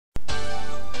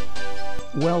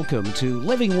Welcome to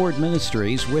Living Word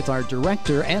Ministries with our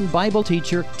director and Bible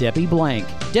teacher, Debbie Blank.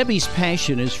 Debbie's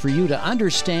passion is for you to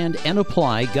understand and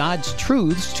apply God's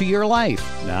truths to your life.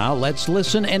 Now let's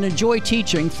listen and enjoy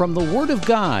teaching from the Word of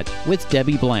God with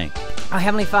Debbie Blank. Our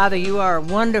Heavenly Father, you are a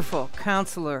wonderful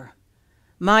counselor,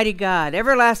 mighty God,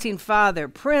 everlasting Father,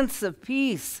 Prince of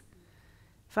Peace.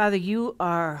 Father, you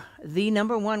are the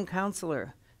number one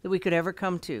counselor that we could ever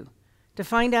come to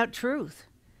find out truth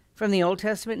from the Old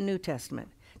Testament and New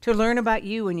Testament, to learn about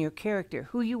you and your character,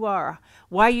 who you are,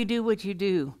 why you do what you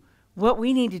do, what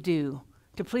we need to do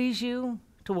to please you,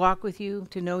 to walk with you,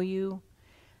 to know you.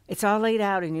 It's all laid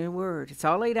out in your word. It's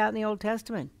all laid out in the Old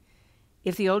Testament.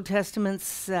 If the Old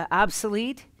Testament's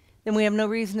obsolete, then we have no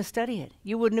reason to study it.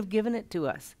 You wouldn't have given it to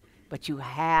us, but you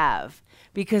have,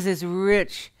 because it's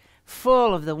rich,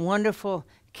 full of the wonderful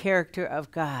character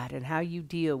of God and how you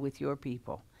deal with your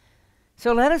people.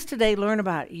 So let us today learn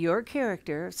about your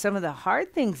character, some of the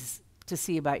hard things to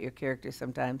see about your character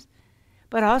sometimes,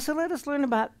 but also let us learn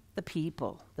about the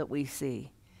people that we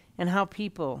see and how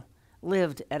people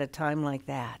lived at a time like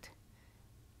that,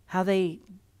 how they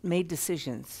made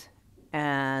decisions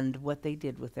and what they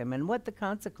did with them and what the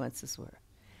consequences were.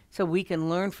 So we can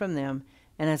learn from them,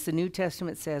 and as the New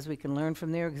Testament says, we can learn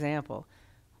from their example,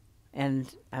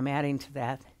 and I'm adding to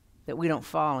that we don't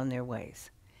fall in their ways.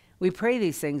 We pray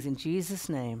these things in Jesus'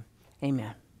 name.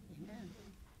 Amen. Amen.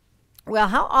 Well,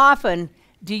 how often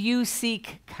do you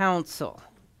seek counsel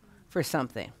for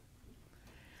something?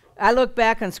 I look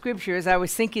back on Scripture as I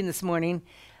was thinking this morning,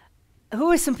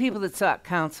 who are some people that sought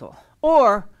counsel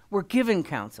or were given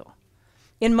counsel?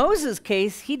 In Moses'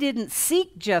 case, he didn't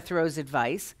seek Jethro's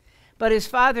advice, but his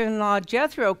father-in-law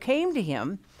Jethro came to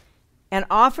him and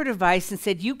offered advice and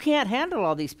said, you can't handle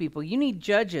all these people. You need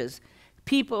judges,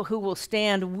 people who will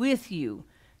stand with you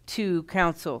to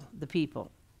counsel the people.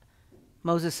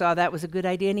 Moses saw that was a good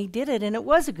idea, and he did it, and it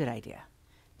was a good idea,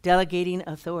 delegating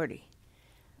authority.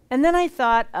 And then I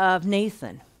thought of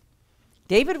Nathan.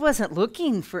 David wasn't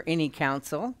looking for any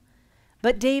counsel,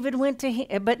 but Nathan went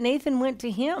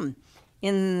to him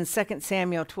in 2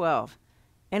 Samuel 12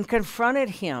 and confronted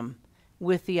him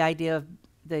with the idea of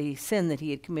the sin that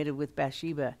he had committed with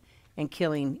Bathsheba and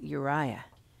killing Uriah.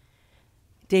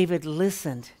 David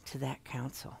listened to that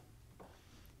counsel.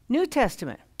 New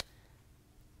Testament.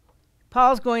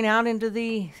 Paul's going out into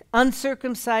the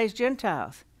uncircumcised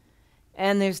Gentiles,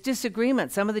 and there's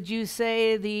disagreement. Some of the Jews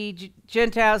say the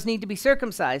Gentiles need to be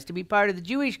circumcised to be part of the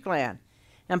Jewish clan,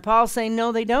 and Paul's saying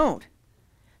no, they don't.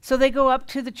 So they go up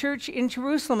to the church in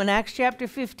Jerusalem in Acts chapter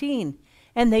 15,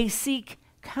 and they seek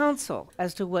counsel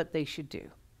as to what they should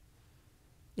do.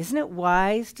 Isn't it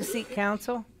wise to seek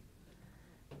counsel?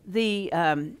 The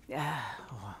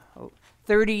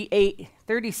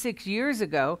 36 years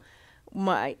ago,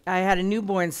 I had a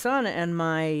newborn son, and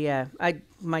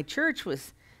my church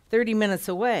was 30 minutes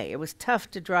away. It was tough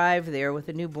to drive there with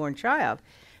a newborn child.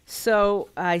 So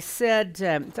I said,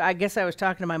 I guess I was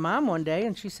talking to my mom one day,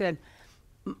 and she said,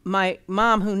 my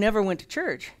mom, who never went to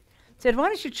church, said, why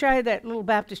don't you try that little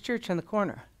Baptist church on the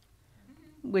corner,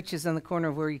 which is on the corner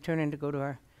of where you turn in to go to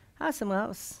our house. And well, it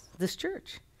was this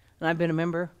church. And I've been a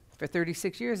member for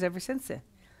 36 years ever since then.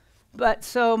 But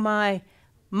so my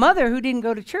mother, who didn't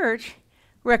go to church,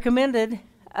 recommended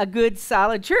a good,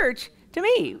 solid church to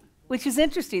me, which is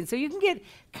interesting. So you can get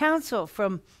counsel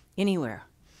from anywhere.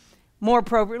 More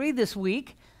appropriately, this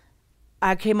week,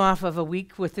 I came off of a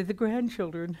week with the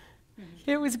grandchildren.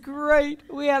 It was great.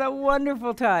 We had a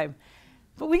wonderful time.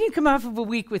 But when you come off of a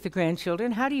week with the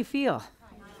grandchildren, how do you feel?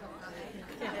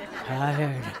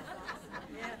 Tired.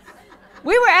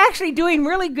 We were actually doing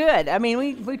really good. I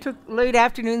mean, we took late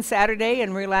afternoon Saturday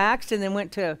and relaxed, and then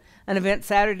went to an event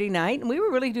Saturday night, and we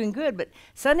were really doing good. But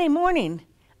Sunday morning,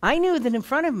 I knew that in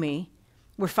front of me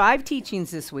were 5 teachings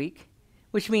this week,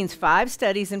 which means 5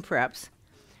 studies and preps,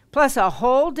 plus a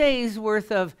whole day's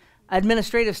worth of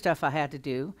administrative stuff I had to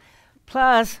do,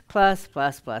 plus,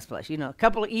 you know, a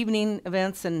couple of evening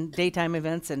events and daytime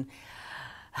events. And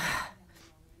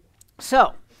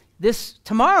so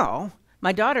tomorrow,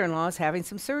 my daughter-in-law is having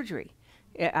some surgery.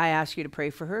 I asked you to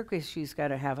pray for her because she's got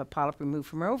to have a polyp removed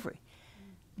from her ovary.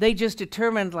 They just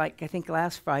determined, I think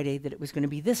last Friday, that it was going to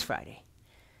be this Friday.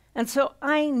 And so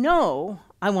I know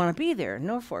I want to be there in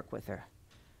Norfolk with her.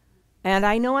 And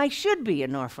I know I should be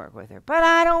in Norfolk with her, but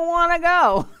I don't want to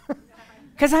go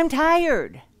because I'm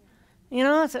tired. You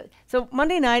know, so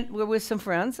Monday night we were with some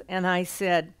friends, and I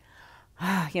said,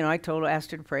 you know, asked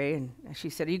her to pray, and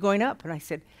she said, are you going up? And I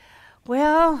said,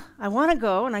 well, I want to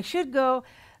go, and I should go,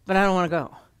 but I don't want to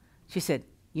go. She said,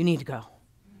 you need to go.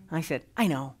 And I said, I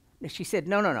know. And she said,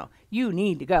 no, you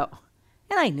need to go.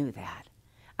 And I knew that.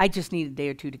 I just need a day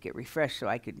or two to get refreshed so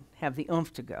I could have the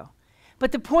oomph to go.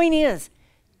 But the point is,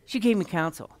 she gave me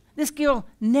counsel. This girl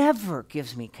never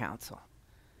gives me counsel,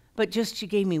 but just she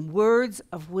gave me words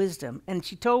of wisdom, and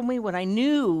she told me what I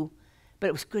knew, but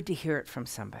it was good to hear it from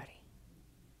somebody.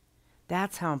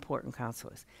 That's how important counsel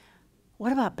is.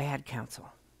 What about bad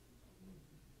counsel?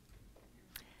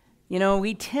 You know,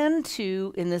 we tend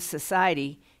to, in this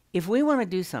society, if we want to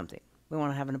do something, we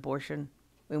want to have an abortion,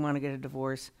 we want to get a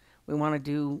divorce, we want to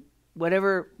do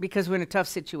whatever, because we're in a tough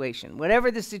situation,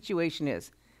 whatever the situation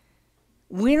is.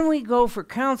 When we go for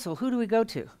counsel, who do we go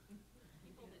to?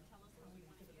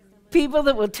 People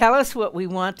that will tell us what we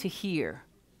want to hear.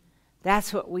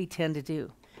 That's what we tend to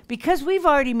do. Because we've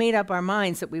already made up our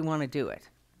minds that we want to do it,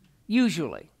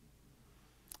 usually.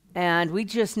 And we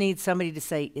just need somebody to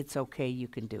say, it's okay, you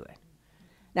can do it.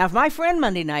 Now, if my friend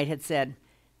Monday night had said,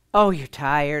 oh, you're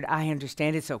tired, I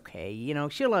understand, it's okay, you know,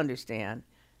 she'll understand.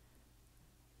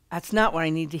 That's not what I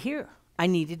need to hear. I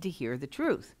needed to hear the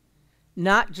truth,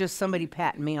 not just somebody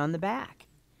patting me on the back.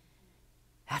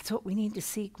 That's what we need to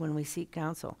seek when we seek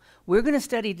counsel. We're going to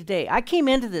study today. I came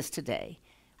into this today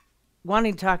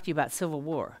wanting to talk to you about civil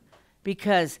war,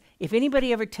 because if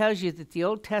anybody ever tells you that the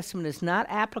Old Testament is not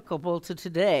applicable to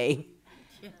today,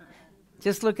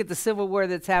 just look at the civil war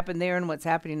that's happened there and what's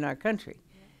happening in our country.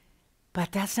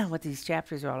 But that's not what these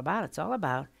chapters are all about. It's all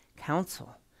about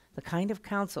counsel, the kind of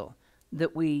counsel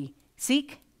that we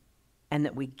seek and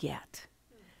that we get.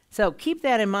 So keep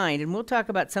that in mind, and we'll talk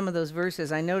about some of those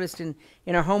verses. I noticed in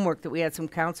our homework that we had some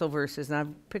counsel verses, and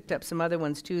I've picked up some other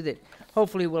ones too that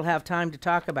hopefully we'll have time to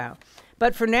talk about.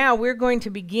 But for now, we're going to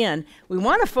begin. We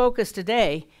want to focus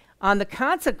today on the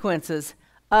consequences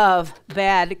of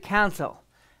bad counsel,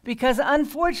 because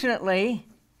unfortunately,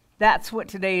 that's what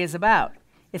today is about.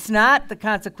 It's not the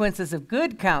consequences of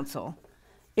good counsel.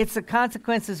 It's the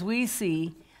consequences we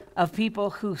see of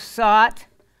people who sought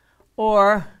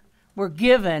or were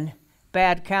given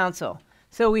bad counsel.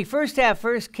 So we first have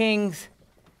 1 Kings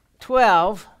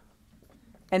 12,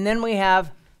 and then we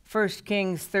have 1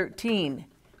 Kings 13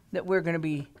 that we're going to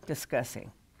be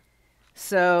discussing.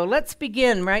 So let's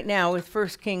begin right now with 1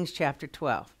 Kings chapter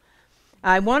 12.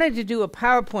 I wanted to do a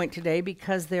PowerPoint today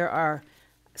because there are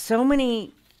so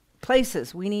many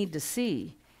places we need to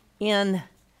see in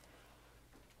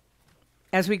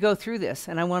as we go through this,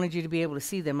 and I wanted you to be able to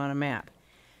see them on a map.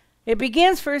 It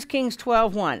begins 1 Kings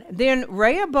 12:1. Then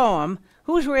Rehoboam,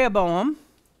 who's Rehoboam?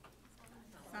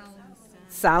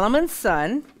 Solomon's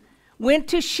son, went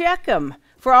to Shechem,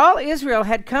 for all Israel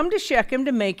had come to Shechem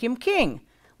to make him king.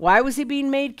 Why was he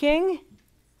being made king?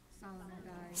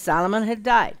 Solomon had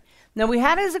died. Now we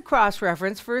had as a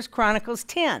cross-reference 1 Chronicles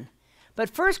 10, but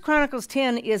 1 Chronicles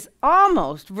 10 is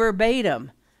almost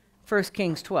verbatim 1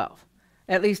 Kings 12,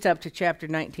 at least up to chapter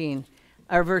 19,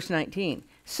 or verse 19.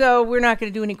 So we're not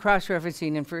going to do any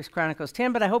cross-referencing in 1 Chronicles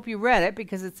 10, but I hope you read it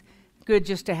because it's good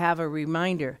just to have a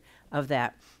reminder of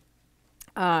that.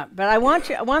 But I want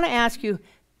to ask you,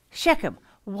 Shechem,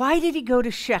 why did he go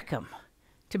to Shechem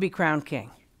to be crowned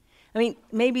king? I mean,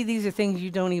 maybe these are things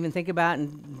you don't even think about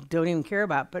and don't even care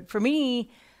about, but for me,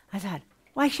 I thought,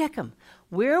 why Shechem?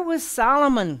 Where was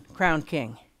Solomon crowned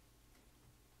king?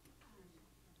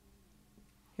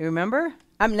 You remember?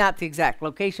 I'm not the exact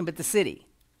location, but the city.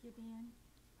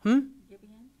 Gibeon?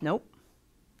 Nope.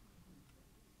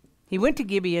 He went to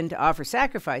Gibeon to offer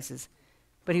sacrifices,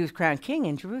 but he was crowned king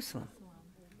in Jerusalem.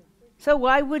 So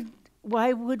why would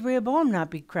Rehoboam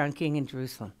not be crowned king in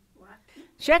Jerusalem? What?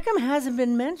 Shechem hasn't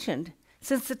been mentioned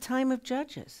since the time of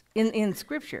Judges in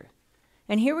Scripture.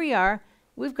 And here we are.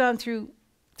 We've gone through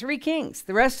 3 kings,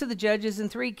 the rest of the judges and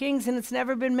 3 kings, and it's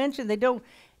never been mentioned.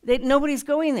 Nobody's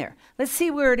going there. Let's see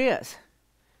where it is.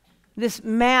 This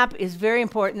map is very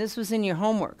important. This was in your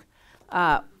homework.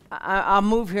 I'll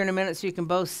move here in a minute so you can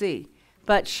both see.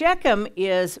 But Shechem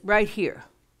is right here.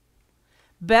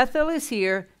 Bethel is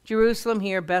here, Jerusalem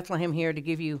here, Bethlehem here, to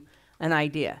give you an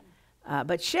idea.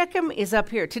 But Shechem is up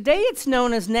here. Today it's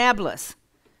known as Nablus.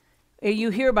 You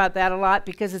hear about that a lot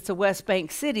because it's a West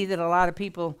Bank city that a lot of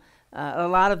people, a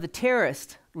lot of the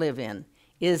terrorists live in,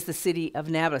 is the city of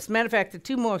Nablus. Matter of fact, the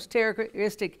 2 most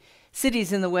terroristic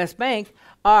cities in the West Bank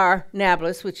are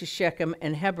Nablus, which is Shechem,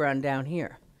 and Hebron down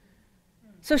here.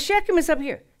 So Shechem is up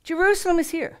here. Jerusalem is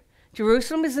here.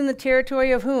 Jerusalem is in the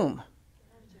territory of whom?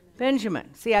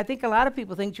 Benjamin. See, I think a lot of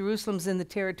people think Jerusalem's in the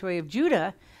territory of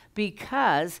Judah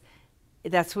because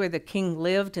that's where the king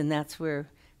lived and that's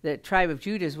where the tribe of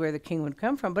Judah is where the king would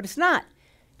come from, but it's not.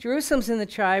 Jerusalem's in the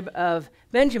tribe of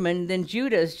Benjamin, then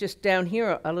Judah is just down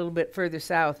here a little bit further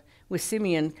south with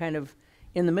Simeon kind of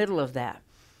in the middle of that.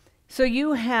 So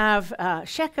you have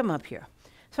Shechem up here.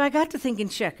 So I got to thinking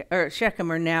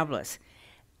Shechem or Nablus.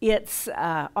 It's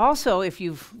also, if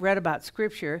you've read about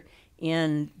Scripture,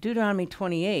 in Deuteronomy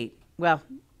 28, well,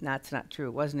 that's not true.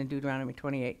 It wasn't in Deuteronomy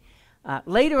 28.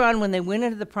 Later on, when they went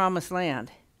into the Promised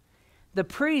Land, the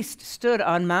priest stood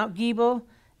on Mount Gebal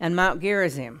and Mount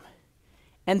Gerizim,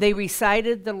 and they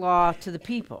recited the law to the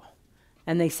people.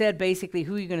 And they said basically,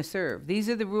 who are you going to serve? These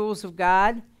are the rules of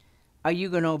God. Are you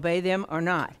going to obey them or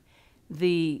not?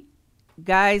 The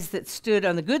guys that stood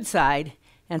on the good side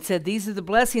and said, these are the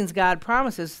blessings God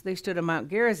promises, they stood on Mount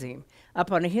Gerizim,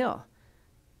 up on a hill.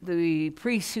 The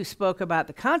priests who spoke about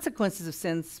the consequences of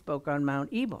sin spoke on Mount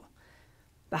Ebal.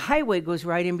 The highway goes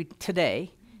right in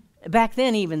today. Back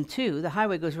then even too, the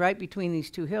highway goes right between these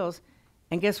two hills.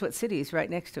 And guess what city is right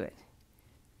next to it?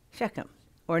 Shechem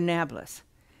or Nablus.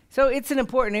 So it's an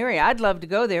important area. I'd love to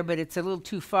go there, but it's a little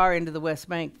too far into the West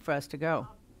Bank for us to go.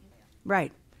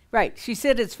 Right. She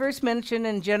said it's first mentioned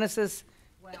in Genesis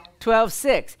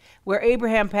 12:6, where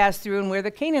Abraham passed through and where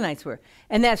the Canaanites were.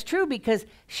 And that's true because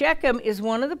Shechem is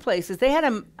one of the places. They had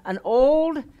an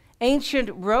old, ancient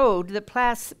road that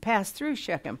passed through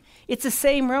Shechem. It's the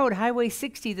same road, Highway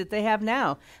 60, that they have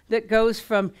now, that goes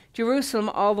from Jerusalem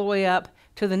all the way up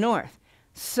to the north.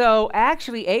 So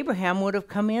actually, Abraham would have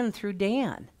come in through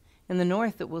Dan in the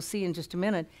north, that we'll see in just a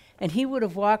minute, and he would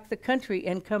have walked the country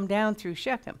and come down through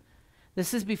Shechem.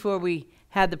 This is before we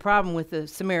had the problem with the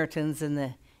Samaritans and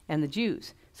the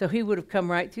Jews. So he would have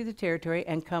come right through the territory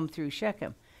and come through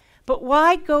Shechem. But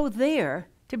why go there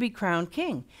to be crowned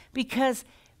king? Because,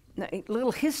 a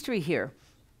little history here,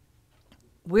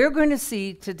 we're going to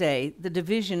see today the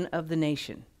division of the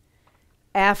nation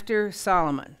after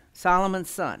Solomon, Solomon's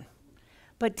son.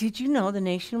 But did you know the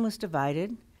nation was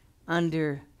divided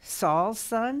under Saul's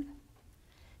son?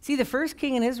 See, the first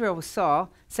king in Israel was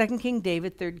Saul, second king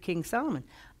David, third king Solomon.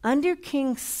 Under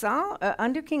King Saul,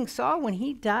 when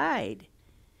he died,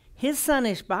 his son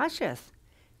Ishbosheth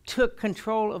took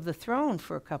control of the throne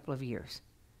for a couple of years.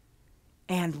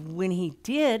 And when he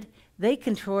did, they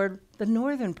controlled the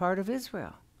northern part of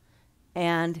Israel.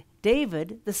 And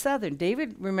David, the southern.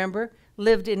 David, remember,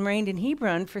 lived and reigned in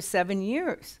Hebron for 7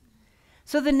 years.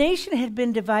 So the nation had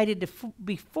been divided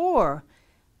before,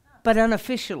 but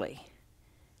unofficially.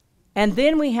 And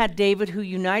then we had David, who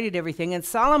united everything, and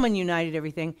Solomon united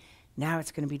everything. Now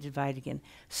it's going to be divided again.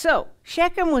 So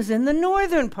Shechem was in the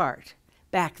northern part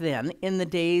back then, in the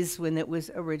days when it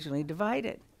was originally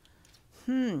divided.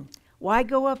 Why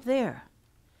go up there?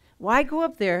 Why go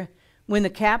up there when the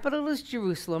capital is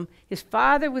Jerusalem? His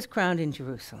father was crowned in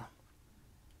Jerusalem.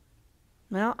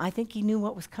 Well, I think he knew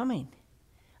what was coming.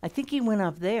 I think he went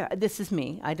up there. This is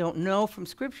me. I don't know from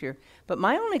Scripture, but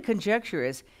my only conjecture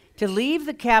is to leave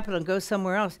the capital and go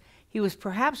somewhere else. He was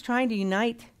perhaps trying to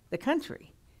unite the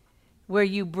country, where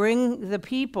you bring the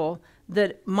people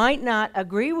that might not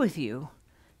agree with you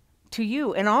to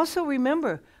you. And also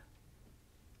remember,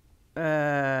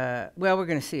 well, we're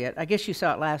going to see it. I guess you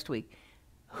saw it last week.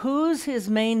 Who's his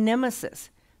main nemesis?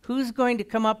 Who's going to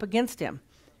come up against him?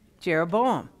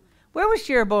 Jeroboam. Where was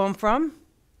Jeroboam from?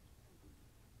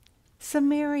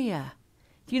 Samaria.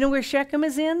 Do you know where Shechem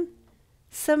is in?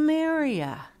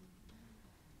 Samaria.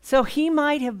 So he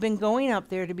might have been going up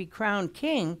there to be crowned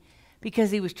king because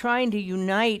he was trying to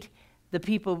unite the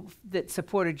people that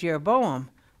supported Jeroboam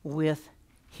with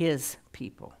his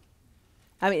people.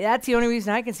 I mean, that's the only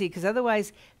reason I can see, because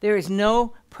otherwise there is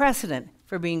no precedent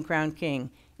for being crowned king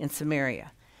in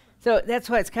Samaria. So that's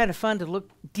why it's kind of fun to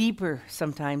look deeper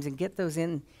sometimes and get those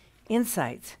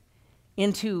insights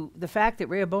into the fact that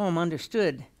Rehoboam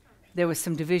understood there was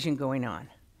some division going on.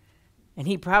 And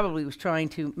he probably was trying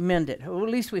to mend it. Or at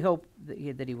least we hope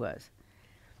that he was.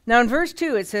 Now in verse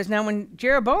 2 it says, now when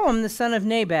Jeroboam the son of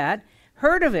Nebat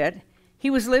heard of it, he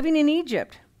was living in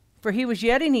Egypt, for he was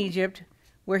yet in Egypt,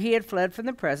 where he had fled from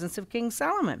the presence of King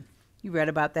Solomon. You read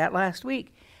about that last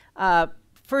week. 1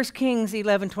 Kings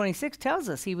 11:26 tells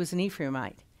us he was an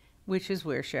Ephraimite, which is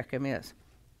where Shechem is.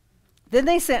 Then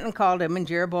they sent and called him, and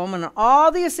Jeroboam and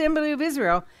all the assembly of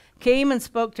Israel came and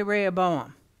spoke to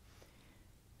Rehoboam.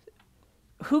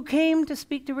 Who came to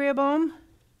speak to Rehoboam?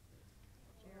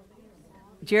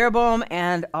 Jeroboam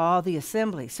and all the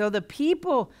assembly. So the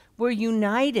people were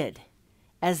united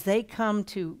as they come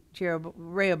to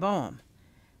Rehoboam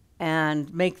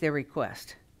and make their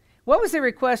request. What was their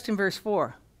request in verse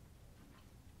 4?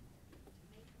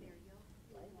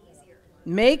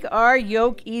 Make our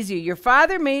yoke easier. Your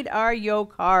father made our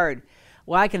yoke hard.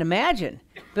 Well, I can imagine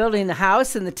building the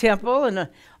house and the temple and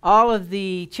all of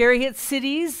the chariot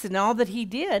cities and all that he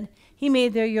did. He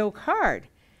made their yoke hard.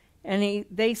 And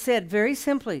they said very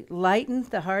simply, lighten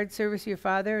the hard service of your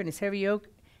father and his heavy yoke,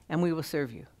 and we will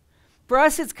serve you. For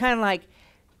us, it's kind of like,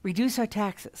 reduce our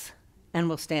taxes and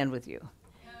we'll stand with you.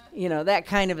 You know, that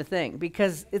kind of a thing,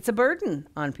 because it's a burden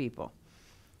on people.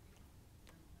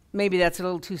 Maybe that's a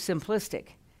little too simplistic.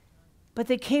 But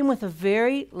they came with a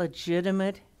very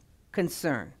legitimate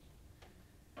concern.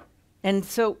 And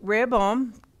so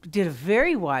Rehoboam did a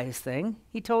very wise thing.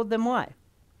 He told them what?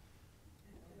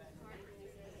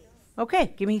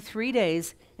 Okay, give me 3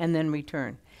 days and then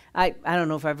return. I don't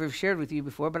know if I've ever shared with you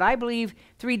before, but I believe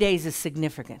 3 days is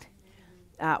significant.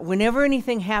 Whenever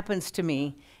anything happens to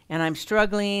me and I'm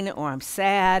struggling or I'm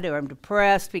sad or I'm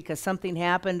depressed because something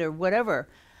happened or whatever,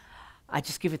 I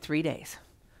just give it 3 days.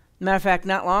 Matter of fact,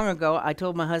 not long ago, I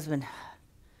told my husband,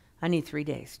 I need 3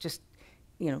 days. Just,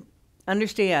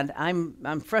 understand,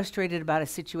 I'm frustrated about a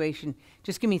situation.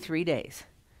 Just give me 3 days.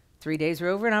 3 days were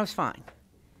over and I was fine.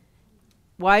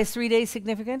 Why is 3 days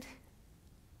significant?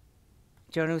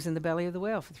 Jonah was in the belly of the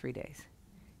whale for 3 days.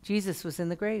 Jesus was in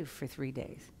the grave for 3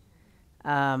 days.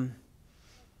 There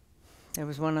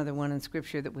was one other one in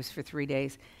Scripture that was for 3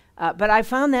 days. But I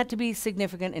found that to be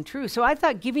significant and true. So I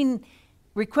thought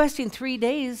requesting 3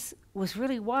 days was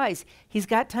really wise. He's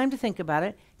got time to think about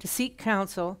it, to seek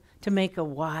counsel, to make a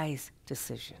wise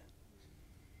decision.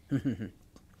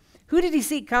 Who did he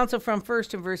seek counsel from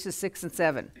first in verses 6 and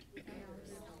 7?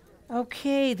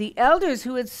 Okay, the elders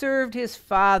who had served his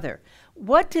father.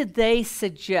 What did they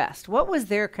suggest? What was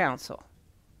their counsel?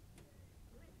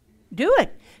 Do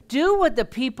it. Do what the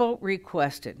people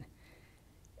requested.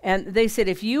 And they said,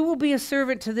 if you will be a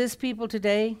servant to this people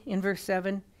today, in verse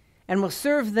 7, and will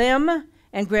serve them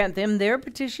and grant them their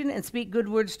petition and speak good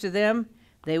words to them,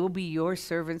 they will be your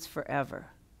servants forever.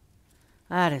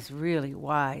 That is really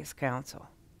wise counsel.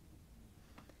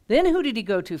 Then who did he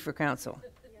go to for counsel?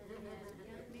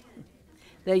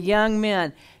 The young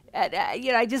men.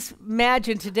 I just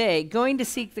imagine today going to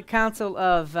seek the counsel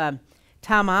of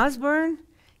Tom Osborne,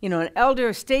 an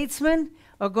elder statesman,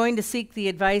 or going to seek the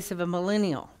advice of a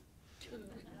millennial.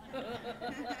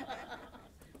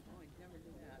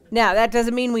 Now, that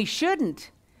doesn't mean we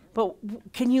shouldn't, but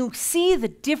can you see the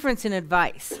difference in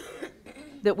advice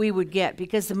that we would get?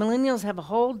 Because the millennials have a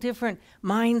whole different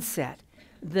mindset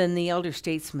than the elder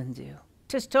statesmen do.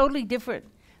 Just totally different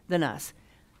than us.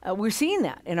 We're seeing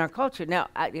that in our culture. Now,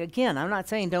 again, I'm not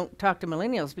saying don't talk to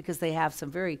millennials because they have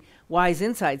some very wise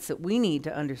insights that we need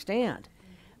to understand.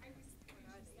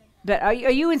 But are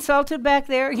you insulted back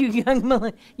there, you young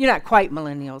millennials? You're not quite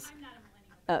millennials. I'm not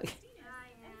a millennial.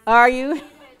 Are you?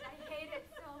 I hate it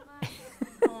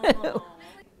so much.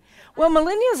 Well,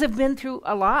 millennials have been through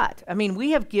a lot. I mean, we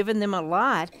have given them a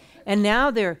lot, and now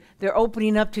they're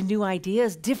opening up to new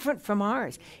ideas different from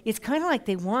ours. It's kind of like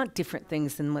they want different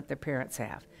things than what their parents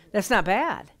have. That's not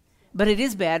bad, but it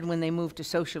is bad when they move to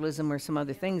socialism or some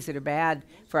other things that are bad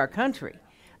for our country.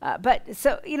 But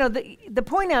so, the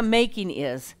point I'm making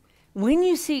is when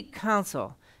you seek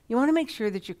counsel, you want to make sure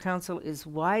that your counsel is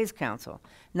wise counsel,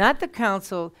 not the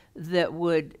counsel that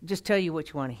would just tell you what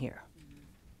you want to hear.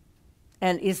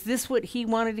 And is this what he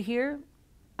wanted to hear?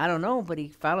 I don't know, but he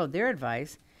followed their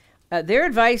advice. Their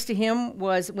advice to him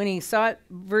was when he saw it,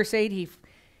 verse 8,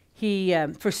 he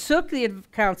forsook the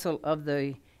counsel of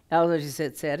the elders,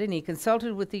 it said, and he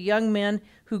consulted with the young men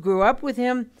who grew up with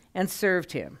him and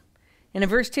served him. And in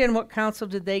verse 10, what counsel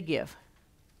did they give?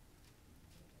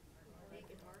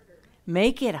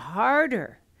 Make it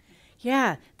harder.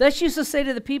 Yeah. Thus you shall say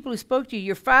to the people who spoke to you,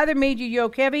 your father made your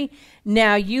yoke heavy.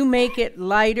 Now you make it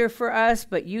lighter for us,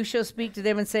 but you shall speak to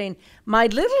them and saying, my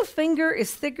little finger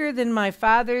is thicker than my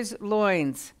father's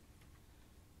loins.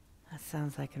 That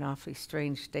sounds like an awfully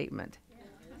strange statement.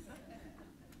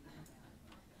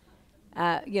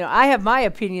 I have my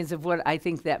opinions of what I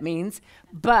think that means,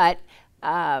 but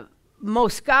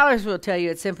most scholars will tell you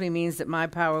it simply means that my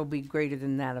power will be greater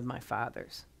than that of my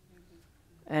father's.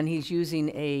 And he's using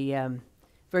a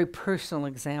very personal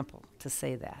example to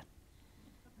say that.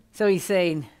 So he's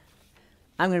saying,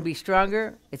 I'm going to be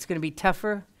stronger. It's going to be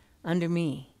tougher under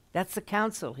me. That's the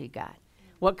counsel he got.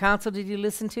 What counsel did he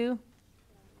listen to?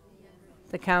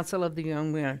 The counsel of the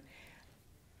young man.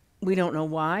 We don't know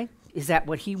why. Is that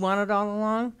what he wanted all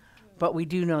along? But we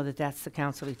do know that that's the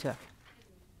counsel he took.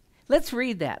 Let's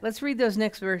read that. Let's read those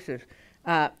next verses.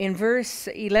 In verse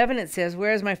 11 it says,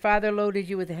 whereas my father loaded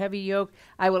you with a heavy yoke,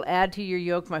 I will add to your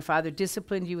yoke. My father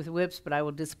disciplined you with whips, but I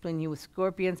will discipline you with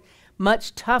scorpions.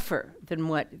 Much tougher than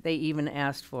what they even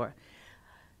asked for.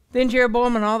 Then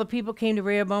Jeroboam and all the people came to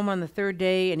Rehoboam on the third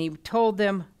day, and he told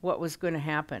them what was going to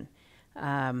happen.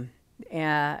 And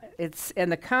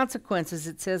the consequences,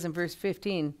 it says in verse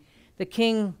 15, the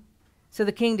king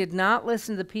did not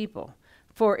listen to the people,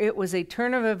 for it was a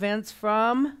turn of events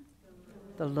from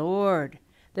the Lord,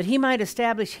 that he might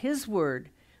establish his word,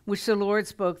 which the Lord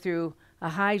spoke through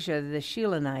Ahijah the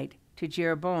Shilonite to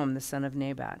Jeroboam the son of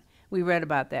Nebat. We read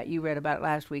about that. You read about it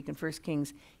last week in 1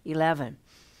 Kings 11.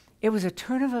 It was a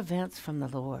turn of events from the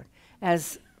Lord.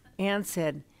 As Anne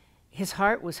said, his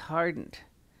heart was hardened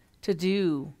to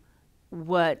do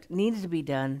what needed to be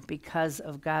done because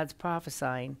of God's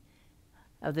prophesying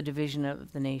of the division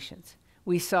of the nations.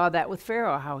 We saw that with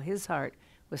Pharaoh, how his heart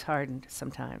was hardened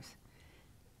sometimes.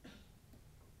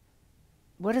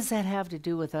 What does that have to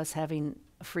do with us having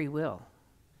a free will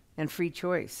and free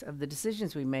choice of the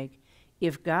decisions we make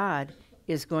if God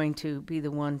is going to be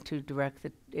the one to direct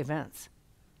the events?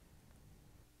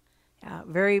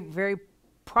 Very, very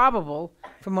probable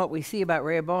from what we see about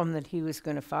Rehoboam that he was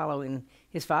going to follow in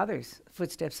his father's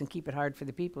footsteps and keep it hard for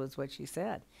the people, is what she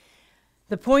said.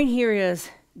 The point here is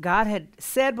God had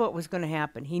said what was going to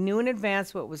happen. He knew in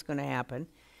advance what was going to happen.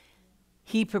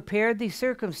 He prepared these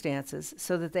circumstances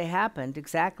so that they happened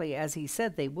exactly as he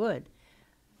said they would.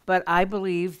 But I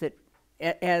believe that,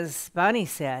 as Bonnie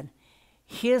said,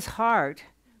 his heart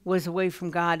was away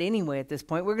from God anyway at this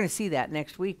point. We're going to see that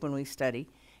next week when we study.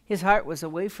 His heart was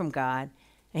away from God,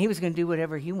 and he was going to do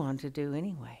whatever he wanted to do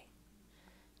anyway.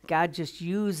 God just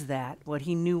used that, what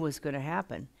he knew was going to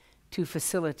happen, to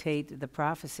facilitate the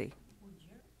prophecy.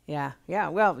 Yeah,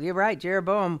 well, you're right.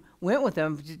 Jeroboam went with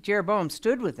them. Jeroboam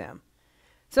stood with them.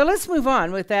 So let's move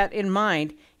on with that in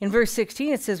mind. In verse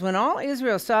 16 it says, when all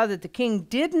Israel saw that the king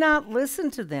did not listen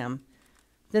to them,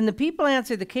 then the people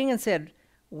answered the king and said,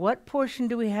 what portion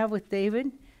do we have with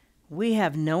David? We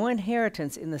have no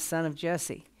inheritance in the son of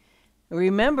Jesse.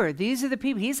 Remember, these are the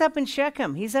people. He's up in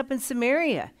Shechem. He's up in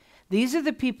Samaria. These are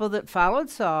the people that followed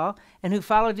Saul and who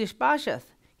followed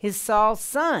Ishbosheth, his Saul's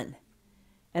son.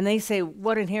 And they say,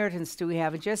 what inheritance do we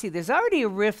have in Jesse? There's already a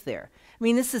rift there. I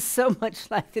mean, this is so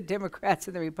much like the Democrats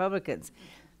and the Republicans.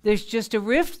 There's just a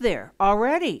rift there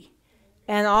already.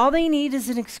 And all they need is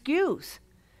an excuse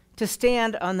to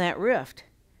stand on that rift.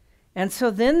 And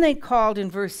so then they called in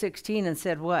verse 16 and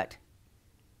said what?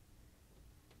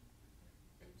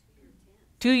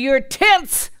 To your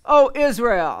tents, O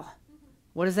Israel.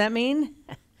 What does that mean?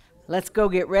 Let's go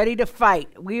get ready to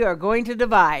fight. We are going to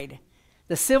divide.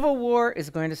 The civil war is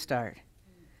going to start.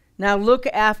 Now look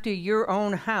after your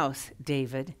own house,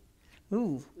 David.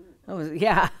 Ooh,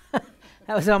 that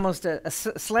was almost a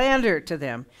slander to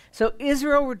them. So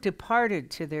Israel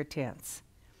departed to their tents.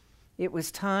 It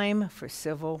was time for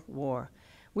civil war.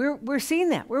 We're seeing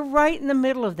that. We're right in the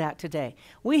middle of that today.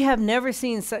 We have never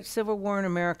seen such civil war in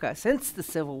America since the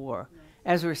Civil War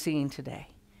as we're seeing today.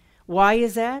 Why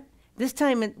is that? This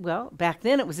time, back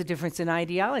then it was a difference in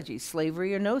ideology,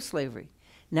 slavery or no slavery.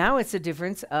 Now it's a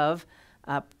difference of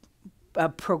a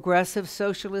progressive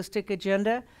socialistic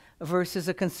agenda versus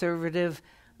a conservative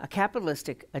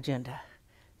capitalistic agenda.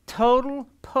 Total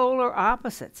polar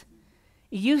opposites.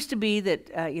 It used to be that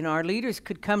our leaders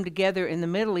could come together in the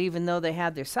middle even though they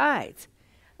had their sides.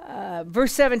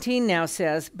 Verse 17 now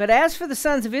says, but as for the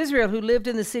sons of Israel who lived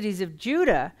in the cities of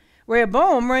Judah,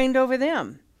 Rehoboam reigned over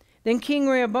them. Then King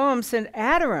Rehoboam sent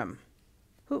Adoram,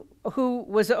 who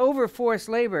was over forced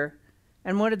labor,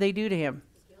 and what did they do to him?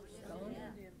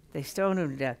 They stoned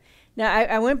him to death. Now,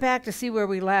 I went back to see where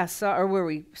we last saw, or where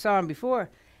we saw him before.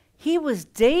 He was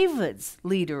David's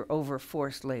leader over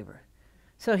forced labor.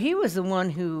 So he was the one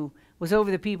who was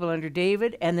over the people under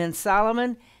David, and then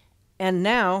Solomon, and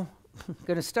now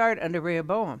going to start under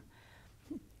Rehoboam.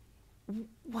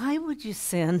 Why would you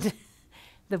send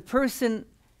the person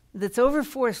that's over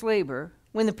forced labor,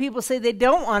 when the people say they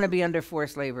don't want to be under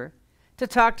forced labor, to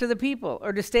talk to the people,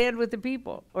 or to stand with the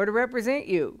people, or to represent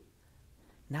you?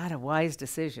 Not a wise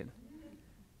decision,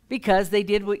 because they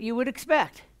did what you would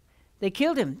expect. They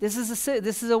killed him. This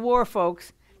is a war,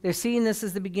 folks. They're seeing this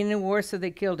as the beginning of war, so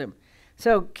they killed him.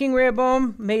 So King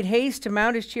Rehoboam made haste to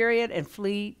mount his chariot and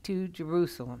flee to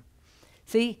Jerusalem.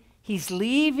 See, he's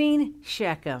leaving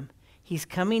Shechem. He's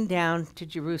coming down to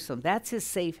Jerusalem. That's his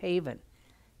safe haven.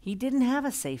 He didn't have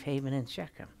a safe haven in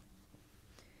Shechem.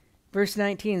 Verse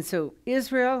 19, so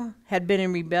Israel had been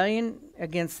in rebellion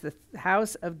against the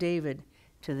house of David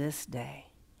to this day.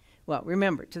 Well,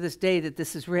 remember, to this day that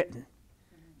this is written.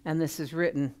 And this is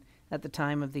written at the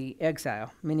time of the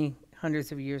exile, many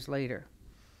hundreds of years later.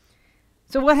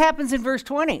 So what happens in verse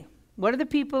 20? What do the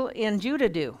people in Judah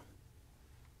do?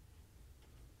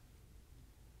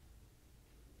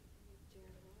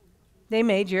 They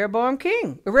made Rehoboam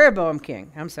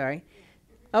king. I'm sorry.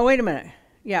 Oh, wait a minute.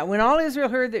 Yeah, when all Israel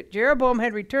heard that Jeroboam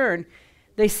had returned,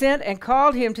 they sent and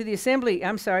called him to the assembly,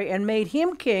 and made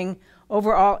him king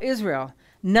over all Israel.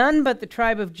 None but the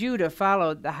tribe of Judah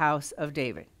followed the house of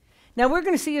David. Now we're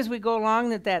going to see as we go along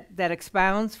that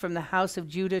expounds from the house of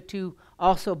Judah to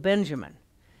also Benjamin.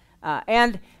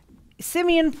 And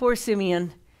Simeon, poor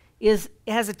Simeon,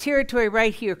 has a territory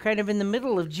right here, kind of in the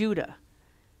middle of Judah.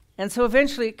 And so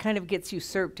eventually it kind of gets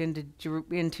usurped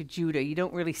into Judah. You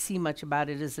don't really see much about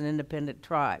it as an independent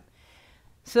tribe.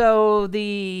 So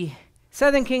the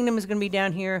southern kingdom is going to be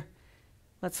down here.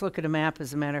 Let's look at a map,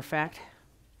 as a matter of fact.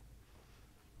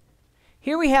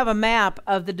 Here we have a map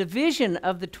of the division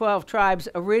of the 12 tribes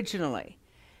originally.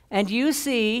 And you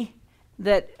see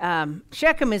that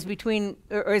Shechem is between,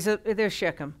 there's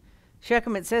Shechem.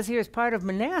 Shechem, it says here, is part of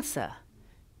Manasseh.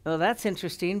 Well, that's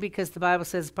interesting because the Bible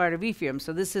says it's part of Ephraim,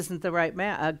 so this isn't the right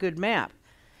good map.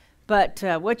 But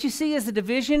what you see is the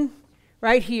division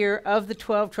right here of the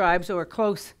 12 tribes, or a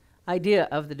close idea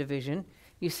of the division.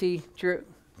 You see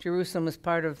Jerusalem is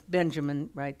part of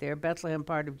Benjamin right there, Bethlehem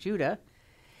part of Judah.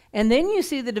 And then you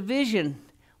see the division,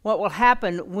 what will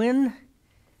happen when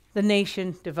the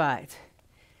nation divides.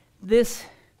 This,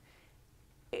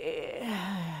 I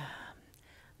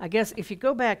guess if you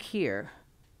go back here,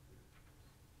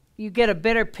 you get a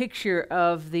better picture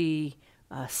of the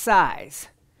size.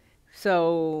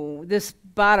 So this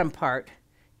bottom part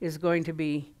is going to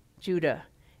be Judah,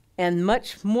 and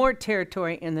much more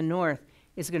territory in the north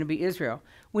is going to be Israel.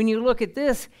 When you look at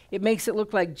this, it makes it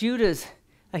look like Judah's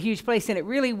a huge place, and it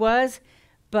really was,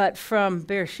 but from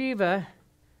Beersheba,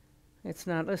 it's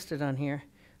not listed on here,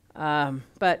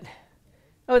 but,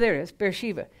 oh, there it is,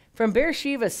 Beersheba. From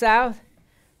Beersheba south,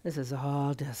 this is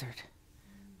all desert,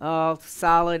 all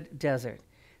solid desert.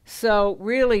 So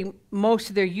really, most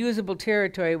of their usable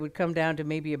territory would come down to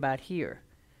maybe about here.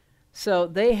 So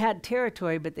they had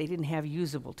territory, but they didn't have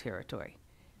usable territory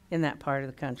in that part of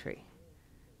the country,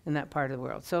 in that part of the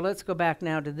world. So let's go back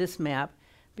now to this map,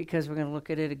 because we're going to look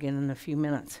at it again in a few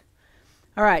minutes.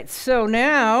 All right, so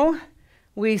now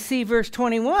we see verse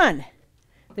 21.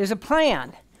 There's a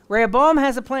plan. Rehoboam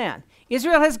has a plan.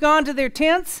 Israel has gone to their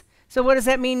tents, so what does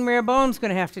that mean Rehoboam's going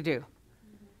to have to do?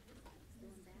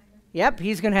 Yep,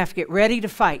 he's going to have to get ready to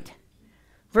fight.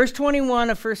 Verse 21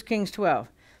 of 1 Kings 12.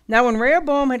 Now when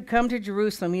Rehoboam had come to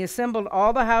Jerusalem, he assembled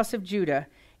all the house of Judah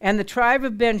and the tribe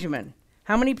of Benjamin.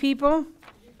 How many people?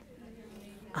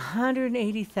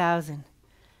 180,000.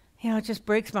 You know, it just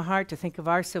breaks my heart to think of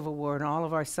our Civil War and all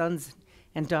of our sons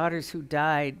and daughters who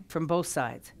died from both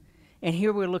sides. And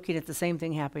here we're looking at the same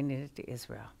thing happening to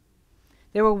Israel.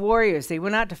 There were warriors. They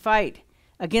went out to fight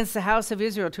against the house of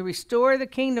Israel to restore the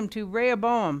kingdom to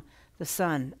Rehoboam, the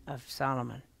son of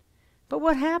Solomon. But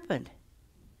what happened?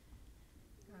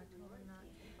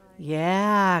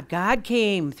 Yeah, God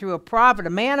came through a prophet,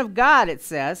 a man of God, it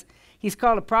says. He's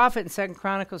called a prophet in 2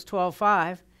 Chronicles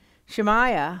 12:5,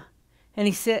 Shemaiah. And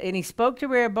he said, and he spoke to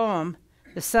Rehoboam,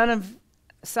 the son of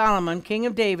Solomon, king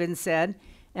of David, and said,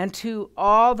 and to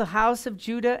all the house of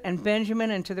Judah and Benjamin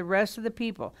and to the rest of the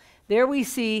people. There we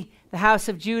see the house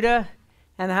of Judah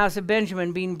and the house of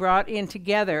Benjamin being brought in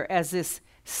together as this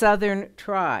southern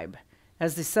tribe,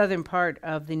 as the southern part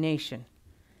of the nation.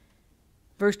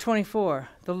 Verse 24,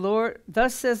 the Lord,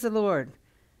 thus says the Lord,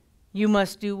 you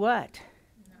must do what?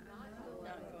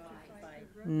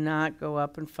 Not go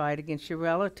up and fight against your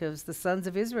relatives, the sons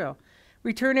of Israel.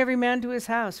 Return every man to his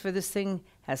house, for this thing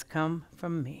has come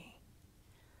from me.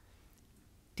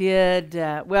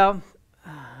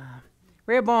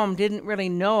 Rehoboam didn't really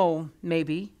know,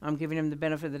 maybe, I'm giving him the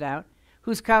benefit of the doubt,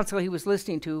 whose counsel he was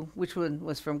listening to, which one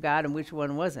was from God and which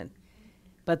one wasn't.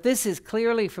 But this is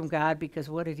clearly from God,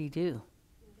 because what did he do?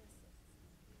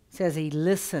 It says he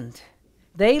listened.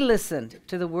 They listened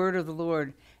to the word of the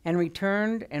Lord and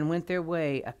returned and went their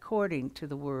way according to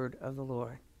the word of the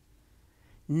Lord.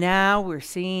 Now we're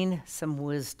seeing some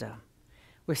wisdom.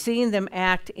 We're seeing them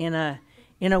act in a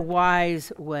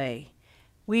wise way.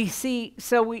 We see,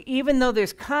 even though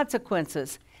there's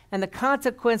consequences, and the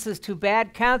consequences to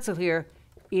bad counsel here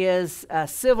is a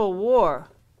civil war,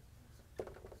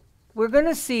 we're going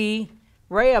to see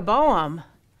Rehoboam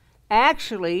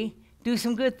actually do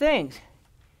some good things.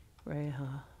 I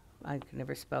can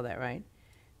never spell that right.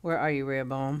 Where are you,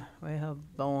 Rehoboam?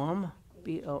 Rehoboam,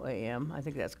 B-O-A-M. I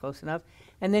think that's close enough.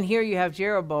 And then here you have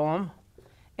Jeroboam.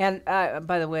 And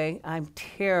by the way, I'm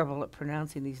terrible at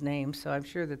pronouncing these names, so I'm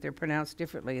sure that they're pronounced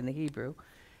differently in the Hebrew,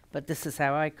 but this is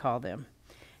how I call them.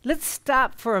 Let's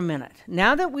stop for a minute.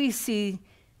 Now that we see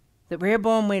that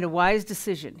Rehoboam made a wise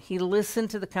decision, he listened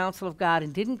to the counsel of God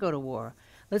and didn't go to war,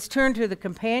 let's turn to the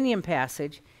companion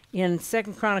passage in 2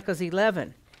 Chronicles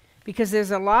 11, because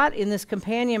there's a lot in this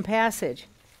companion passage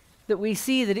that we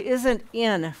see that isn't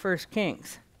in 1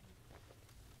 Kings.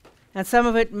 And some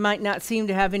of it might not seem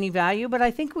to have any value, but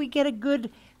I think we get a good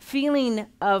feeling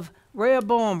of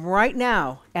Rehoboam right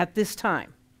now at this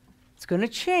time. It's going to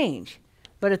change,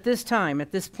 but at this time,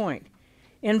 at this point.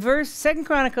 In 2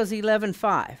 Chronicles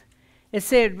 11:5, it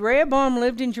said, Rehoboam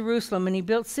lived in Jerusalem and he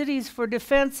built cities for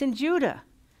defense in Judah.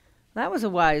 That was a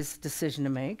wise decision to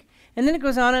make. And then it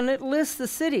goes on and it lists the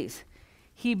cities.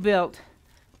 He built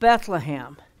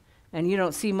Bethlehem, and you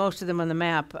don't see most of them on the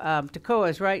map. Tekoa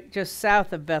is right just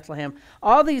south of Bethlehem.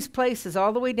 All these places,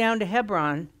 all the way down to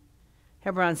Hebron,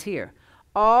 Hebron's here.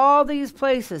 All these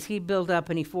places he built up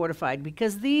and he fortified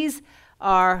because these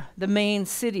are the main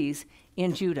cities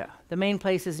in Judah, the main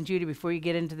places in Judah before you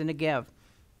get into the Negev,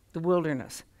 the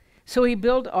wilderness. So he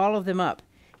built all of them up.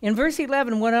 In verse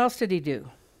 11, what else did he do?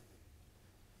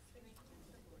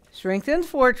 Strengthened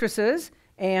fortresses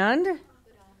and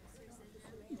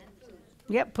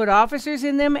put officers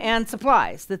in them and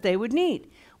supplies that they would need.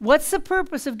 What's the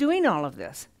purpose of doing all of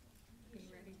this?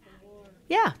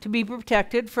 Yeah, to be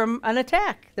protected from an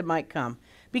attack that might come.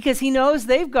 Because he knows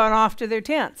they've gone off to their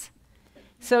tents.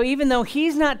 So even though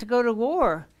he's not to go to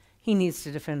war, he needs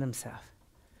to defend himself.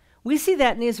 We see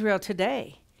that in Israel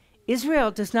today. Israel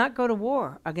does not go to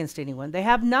war against anyone. They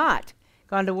have not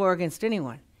gone to war against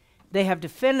anyone. They have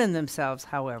defended themselves,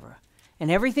 however.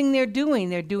 And everything they're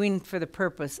doing for the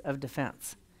purpose of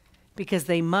defense. Because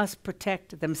they must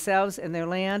protect themselves and their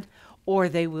land, or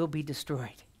they will be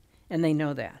destroyed. And they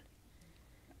know that.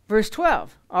 Verse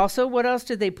 12, also, what else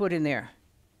did they put in there?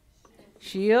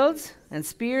 Shields and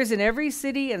spears in every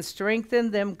city and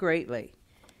strengthened them greatly.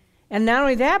 And not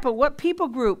only that, but what people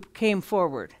group came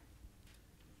forward?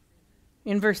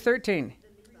 In verse 13.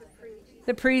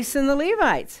 The priests and the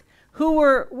Levites, who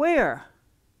were where?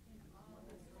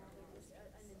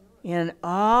 In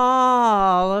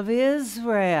all of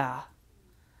Israel.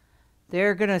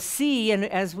 They're going to see, and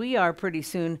as we are pretty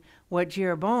soon, what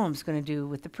Jeroboam's going to do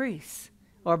with the priests.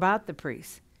 Or about the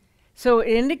priests. So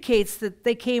it indicates that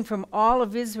they came from all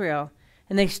of Israel,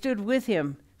 and they stood with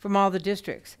him from all the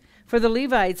districts. For the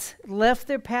Levites left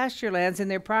their pasture lands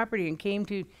and their property and came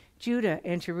to Judah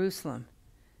and Jerusalem.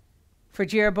 For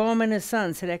Jeroboam and his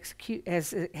sons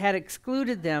had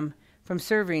excluded them from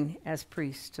serving as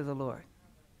priests to the Lord.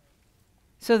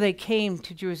 So they came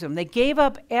to Jerusalem. They gave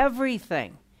up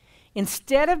everything.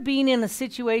 Instead of being in a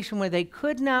situation where they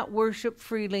could not worship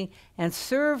freely and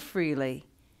serve freely,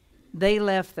 they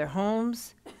left their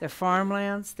homes, their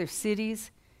farmlands, their cities,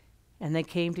 and they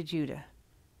came to Judah,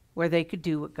 where they could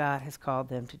do what God has called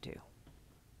them to do.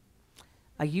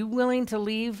 Are you willing to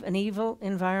leave an evil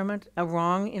environment, a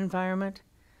wrong environment,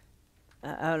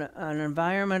 an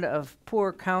environment of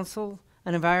poor counsel,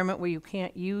 an environment where you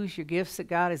can't use your gifts that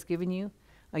God has given you?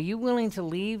 Are you willing to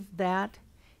leave that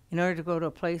in order to go to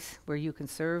a place where you can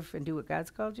serve and do what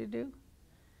God's called you to do?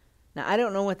 Now, I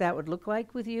don't know what that would look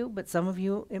like with you, but some of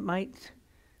you, it might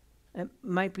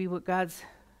be what God's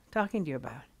talking to you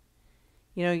about.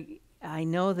 You know, I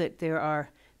know that there are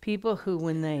people who,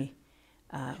 when they,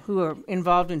 who are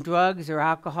involved in drugs or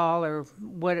alcohol or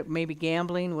what it may be,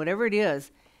 gambling, whatever it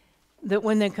is, that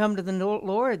when they come to the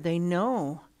Lord, they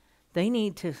know they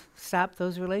need to stop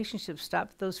those relationships,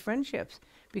 stop those friendships,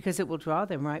 because it will draw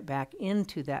them right back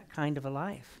into that kind of a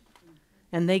life.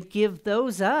 And they give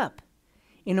those up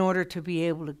in order to be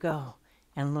able to go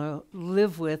and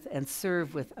live with and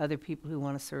serve with other people who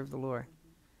want to serve the Lord.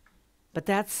 But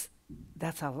that's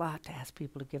a lot to ask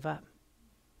people to give up.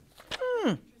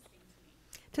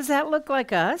 Does that look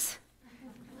like us?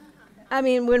 I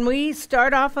mean, when we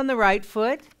start off on the right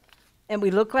foot and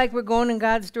we look like we're going in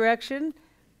God's direction,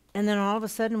 and then all of a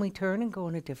sudden we turn and go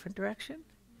in a different direction.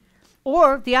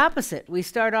 Or the opposite. We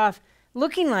start off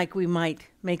looking like we might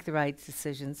make the right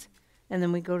decisions, and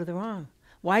then we go to the wrong.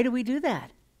 Why do we do that?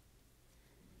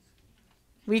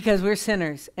 Because we're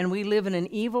sinners, and we live in an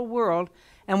evil world,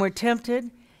 and we're tempted.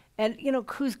 And, you know,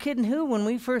 who's kidding who? When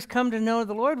we first come to know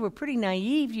the Lord, we're pretty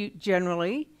naive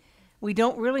generally. We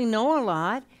don't really know a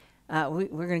lot.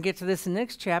 We're going to get to this in the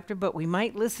next chapter, but we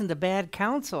might listen to bad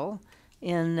counsel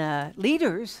in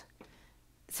leaders.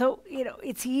 So, you know,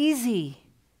 it's easy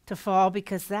to fall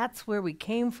because that's where we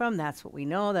came from. That's what we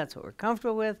know. That's what we're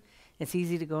comfortable with. It's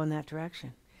easy to go in that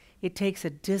direction. It takes a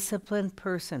disciplined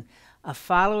person, a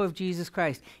follower of Jesus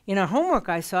Christ. In our homework,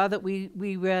 I saw that we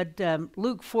read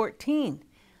Luke 14,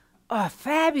 a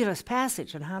fabulous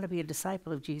passage on how to be a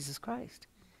disciple of Jesus Christ.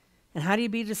 And how do you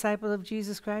be a disciple of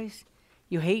Jesus Christ?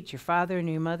 You hate your father and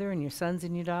your mother and your sons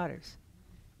and your daughters.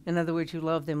 In other words, you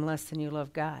love them less than you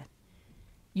love God.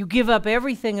 You give up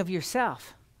everything of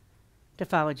yourself to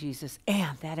follow Jesus,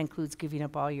 and that includes giving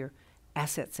up all your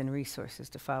assets and resources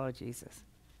to follow Jesus.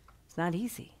 It's not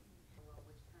easy.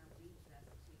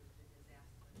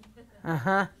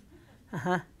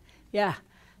 Yeah.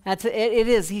 It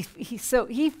is.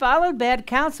 He followed bad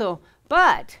counsel,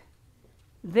 but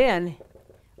then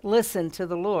listened to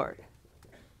the Lord.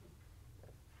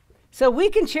 So we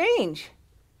can change.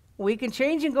 We can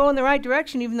change and go in the right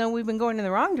direction even though we've been going in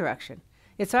the wrong direction.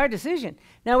 It's our decision.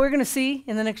 Now we're going to see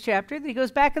in the next chapter that he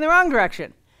goes back in the wrong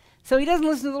direction. So he doesn't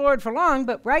listen to the Lord for long,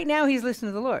 but right now he's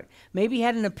listening to the Lord. Maybe he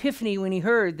had an epiphany when he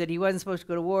heard that he wasn't supposed to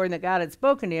go to war and that God had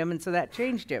spoken to him, and so that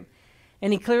changed him.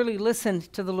 And he clearly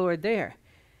listened to the Lord there.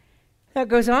 That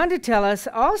goes on to tell us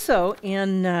also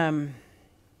in,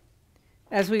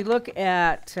 as we look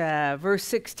at verse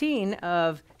 16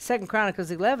 of 2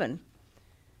 Chronicles 11,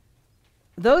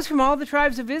 those from all the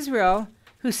tribes of Israel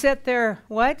who set their,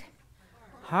 what?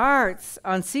 Hearts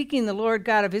on seeking the Lord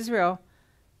God of Israel,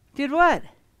 did what?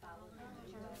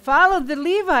 Followed the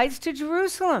Levites to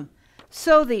Jerusalem.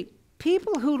 So the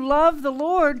people who loved the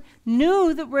Lord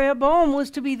knew that Rehoboam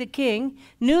was to be the king,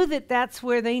 knew that that's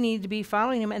where they needed to be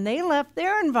following him, and they left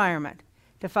their environment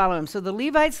to follow him. So the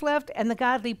Levites left and the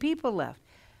godly people left.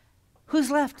 Who's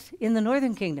left in the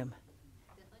northern kingdom?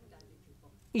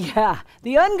 Yeah,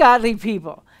 the ungodly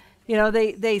people. You know,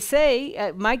 they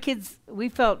say, my kids, we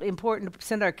felt important to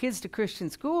send our kids to Christian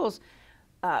schools,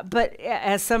 but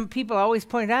as some people always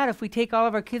point out, if we take all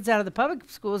of our kids out of the public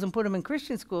schools and put them in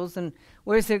Christian schools, then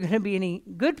where's there going to be any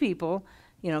good people,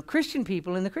 you know, Christian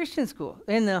people in the Christian school,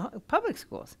 in the public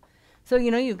schools? So,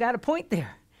 you know, you've got a point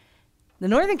there. The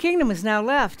northern kingdom is now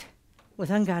left with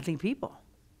ungodly people.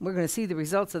 We're going to see the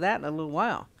results of that in a little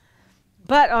while.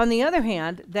 But on the other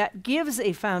hand, that gives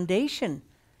a foundation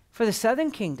for the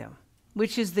southern kingdom,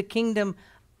 which is the kingdom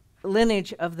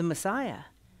lineage of the Messiah,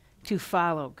 to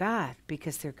follow God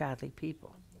because they're godly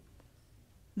people.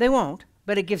 They won't,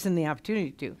 but it gives them the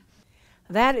opportunity to.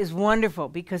 That is wonderful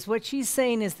because what she's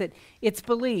saying is that it's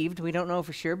believed, we don't know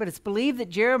for sure, but it's believed that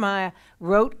Jeremiah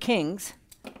wrote Kings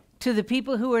to the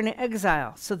people who were in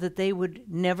exile so that they would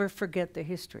never forget their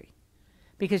history.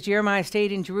 Because Jeremiah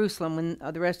stayed in Jerusalem when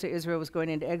the rest of Israel was going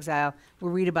into exile.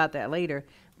 We'll read about that later,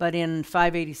 but in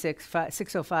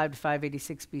 605 to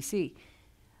 586 BC.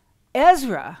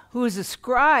 Ezra, who was a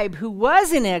scribe who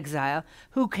was in exile,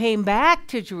 who came back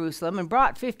to Jerusalem and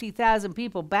brought 50,000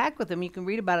 people back with him. You can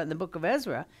read about it in the book of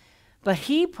Ezra. But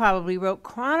he probably wrote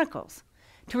Chronicles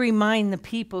to remind the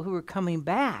people who were coming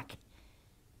back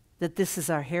that this is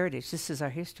our heritage, this is our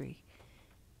history.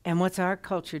 And what's our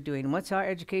culture doing? What's our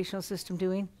educational system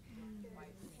doing?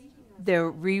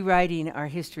 They're rewriting our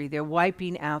history. They're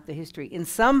wiping out the history. In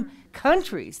some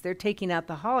countries, they're taking out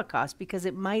the Holocaust because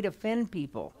it might offend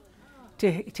people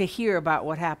to hear about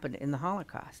what happened in the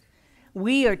Holocaust.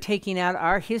 We are taking out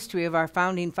our history of our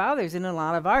founding fathers in a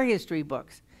lot of our history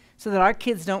books so that our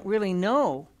kids don't really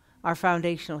know our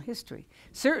foundational history.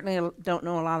 Certainly don't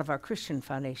know a lot of our Christian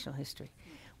foundational history.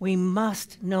 We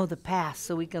must know the past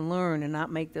so we can learn and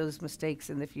not make those mistakes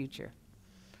in the future.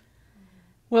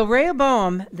 Well,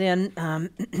 Rehoboam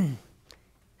then,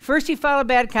 first he followed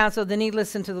bad counsel, then he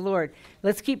listened to the Lord.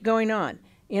 Let's keep going on.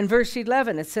 In verse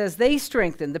 11, it says,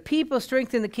 the people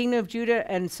strengthened the kingdom of Judah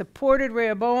and supported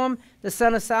Rehoboam, the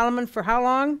son of Solomon, for how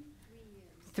long?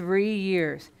 3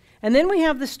 years. And then we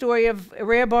have the story of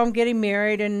Rehoboam getting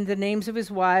married and the names of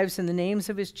his wives and the names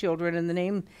of his children and the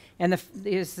name and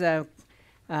his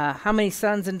how many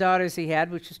sons and daughters he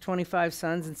had, which was 25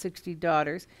 sons and 60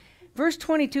 daughters. Verse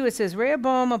 22, it says,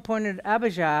 Rehoboam appointed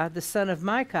Abijah, the son of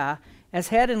Micah, as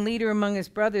head and leader among his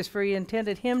brothers, for he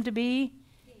intended him to be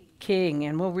king.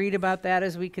 And we'll read about that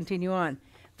as we continue on.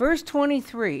 Verse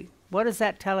 23, what does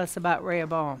that tell us about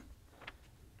Rehoboam?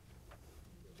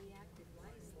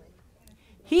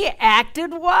 He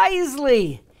acted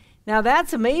wisely. Now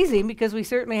that's amazing because we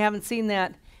certainly haven't seen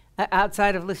that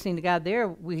outside of listening to God there.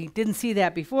 We didn't see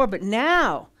that before, but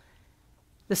now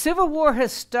the civil war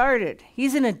has started.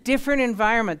 He's in a different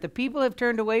environment. The people have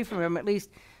turned away from him, at least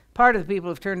part of the people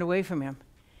have turned away from him.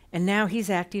 And now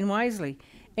he's acting wisely.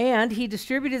 And he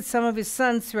distributed some of his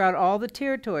sons throughout all the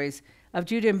territories of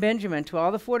Judah and Benjamin to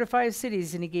all the fortified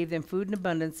cities, and he gave them food in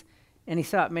abundance, and he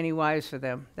sought many wives for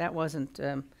them. That wasn't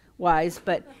wise,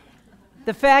 but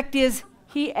the fact is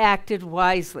he acted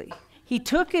wisely. He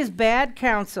took his bad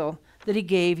counsel that he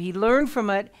gave, he learned from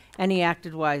it, and he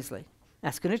acted wisely.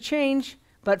 That's going to change,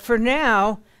 but for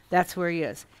now, that's where he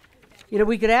is. You know,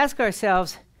 we could ask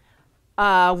ourselves,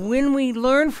 when we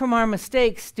learn from our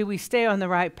mistakes, do we stay on the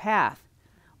right path?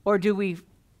 Or do we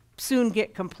soon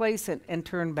get complacent and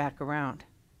turn back around?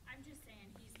 I'm just saying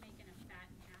he's making them fat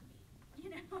and happy. You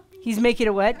know? He's making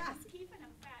a what? He's keeping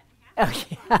them fat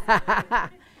and happy.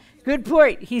 Okay. Good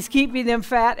point. He's keeping them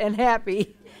fat and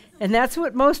happy. And that's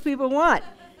what most people want.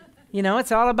 You know,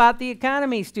 it's all about the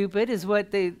economy, stupid, is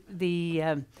what the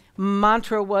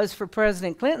mantra was for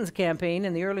President Clinton's campaign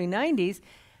in the early 90s,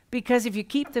 because if you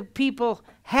keep the people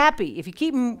happy, if you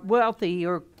keep them wealthy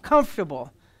or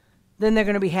comfortable, then they're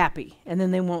going to be happy, and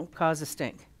then they won't cause a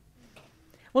stink.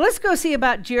 Well, let's go see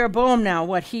about Jeroboam now,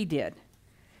 what he did.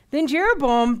 Then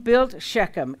Jeroboam built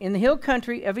Shechem in the hill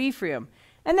country of Ephraim.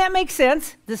 And that makes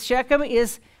sense. This Shechem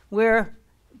is where,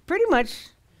 pretty much,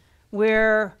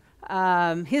 where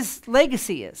his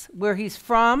legacy is, where he's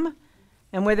from,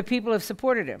 and where the people have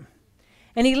supported him.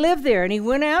 And he lived there, and he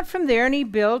went out from there, and he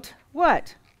built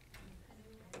what?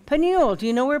 Peniel. Do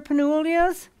you know where Peniel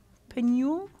is?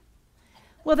 Peniel?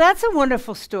 Well, that's a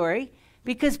wonderful story,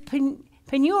 because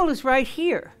Peniel is right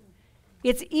here.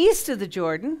 It's east of the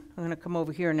Jordan. I'm going to come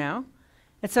over here now.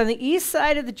 It's on the east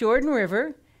side of the Jordan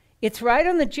River. It's right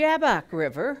on the Jabbok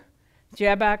River.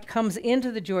 Jabbok comes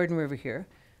into the Jordan River here.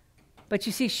 But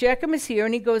you see, Shechem is here,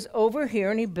 and he goes over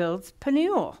here, and he builds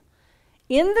Peniel.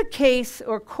 In the case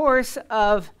or course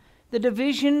of the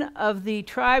division of the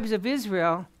tribes of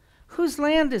Israel, whose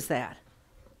land is that?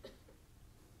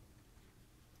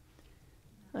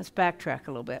 Let's backtrack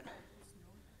a little bit.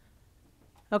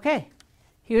 Okay,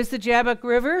 here's the Jabbok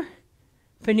River.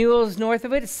 Peniel is north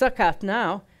of it. It's Succoth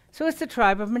now. So it's the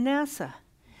tribe of Manasseh.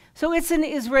 So it's an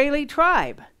Israeli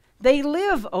tribe. They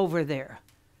live over there.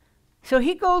 So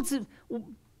he goes,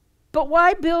 but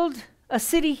why build a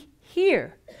city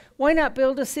here? Why not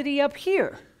build a city up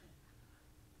here,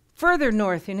 further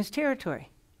north in his territory?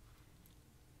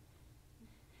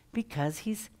 Because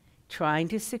he's trying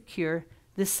to secure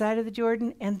this side of the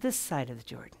Jordan and this side of the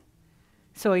Jordan.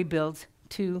 So he builds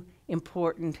two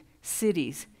important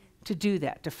cities to do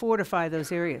that, to fortify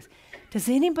those areas. Does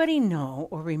anybody know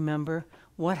or remember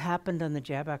what happened on the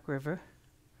Jabbok River?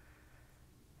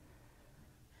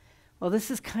 Well,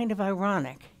 this is kind of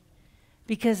ironic,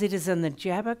 because it is on the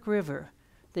Jabbok River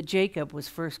that Jacob was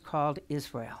first called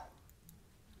Israel.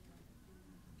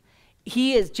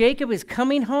 Jacob is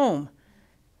coming home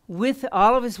with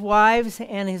all of his wives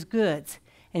and his goods,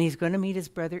 and he's going to meet his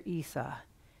brother Esau.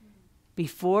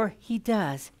 Before he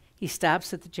does, he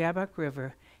stops at the Jabbok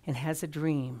River and has a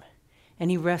dream, and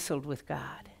he wrestled with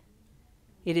God.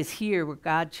 It is here where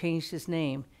God changed his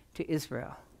name to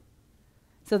Israel.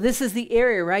 So this is the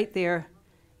area right there.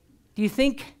 Do you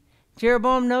think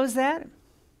Jeroboam knows that?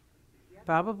 Yep.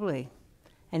 Probably.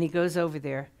 And he goes over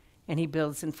there, and he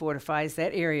builds and fortifies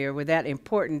that area where that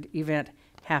important event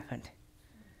happened.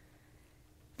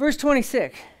 Verse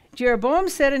 26, Jeroboam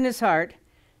said in his heart,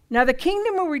 now the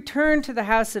kingdom will return to the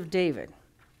house of David.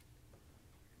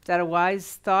 Is that a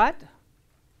wise thought?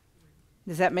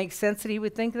 Does that make sense that he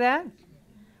would think that?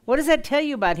 What does that tell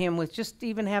you about him with just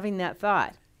even having that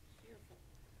thought?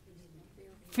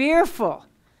 Fearful.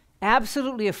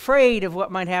 Absolutely afraid of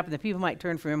what might happen, that people might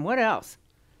turn from him. What else?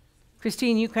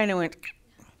 Christine, you kind of went.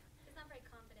 He's not very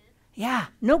confident. Yeah,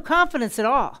 no confidence at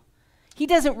all. He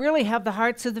doesn't really have the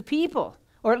hearts of the people,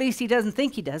 or at least he doesn't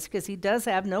think he does, because he does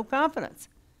have no confidence.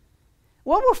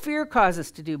 What will fear cause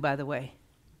us to do, by the way?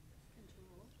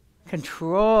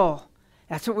 Control.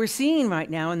 That's what we're seeing right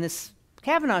now in this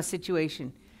Kavanaugh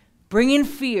situation. Bring in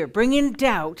fear, bring in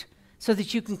doubt, so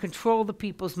that you can control the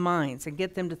people's minds and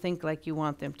get them to think like you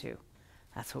want them to.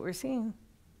 That's what we're seeing.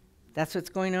 That's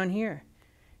what's going on here.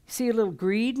 See a little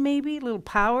greed maybe, a little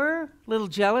power, a little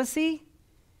jealousy.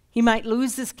 He might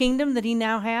lose this kingdom that he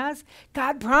now has.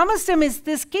 God promised him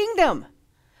this kingdom.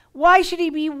 Why should he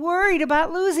be worried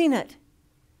about losing it?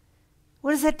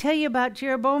 What does that tell you about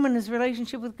Jeroboam and his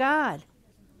relationship with God?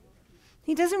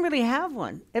 He doesn't really have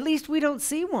one. At least we don't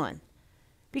see one.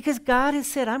 Because God has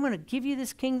said, I'm going to give you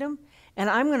this kingdom, and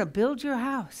I'm going to build your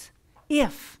house.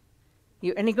 If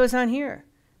you, and he goes on here.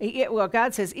 Well,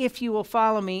 God says, if you will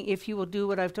follow me, if you will do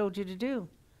what I've told you to do.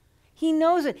 He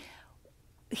knows it.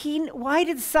 Why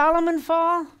did Solomon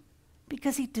fall?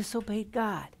 Because he disobeyed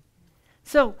God.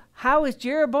 So how is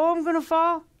Jeroboam going to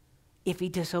fall? If he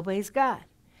disobeys God.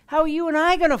 How are you and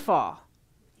I going to fall?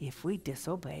 If we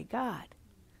disobey God.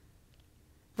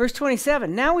 Verse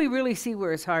 27, now we really see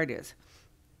where his heart is.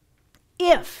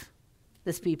 If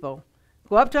this people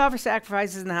go up to offer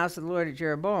sacrifices in the house of the Lord at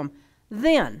Jeroboam,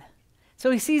 then. So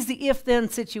he sees the if-then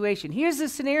situation. Here's the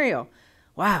scenario.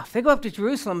 Wow, if they go up to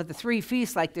Jerusalem at the 3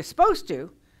 feasts like they're supposed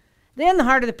to, then the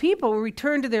heart of the people will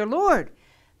return to their Lord.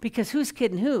 Because who's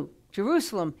kidding who?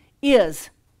 Jerusalem is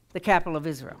the capital of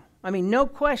Israel. I mean, no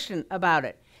question about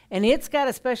it. And it's got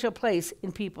a special place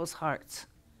in people's hearts.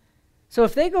 So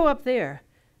if they go up there,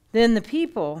 then the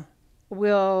people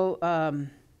will,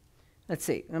 let's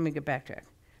see, let me get backtrack.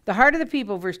 The heart of the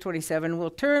people, verse 27,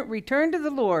 will return to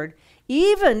the Lord,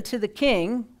 even to the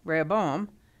king, Rehoboam,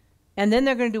 and then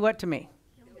they're going to do what to me?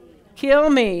 Kill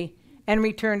me and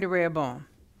returned to Rehoboam.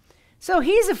 So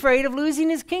he's afraid of losing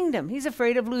his kingdom. He's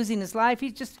afraid of losing his life.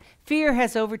 Fear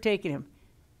has overtaken him.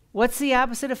 What's the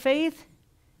opposite of faith?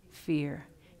 Fear.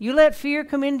 You let fear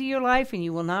come into your life and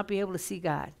you will not be able to see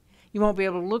God. You won't be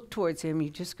able to look towards him.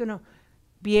 You're just going to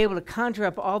be able to conjure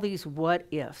up all these what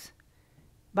ifs.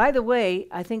 By the way,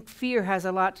 I think fear has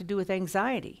a lot to do with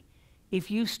anxiety. If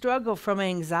you struggle from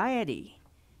anxiety,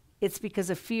 it's because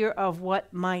of fear of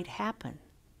what might happen.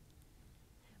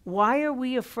 Why are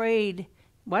we afraid?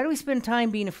 Why do we spend time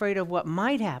being afraid of what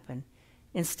might happen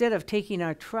instead of taking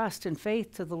our trust and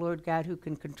faith to the Lord God who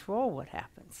can control what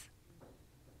happens?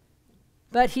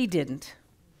 But he didn't.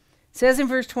 It says in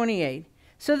verse 28,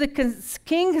 so the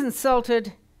king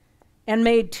consulted and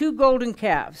made 2 golden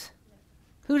calves.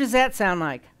 Who does that sound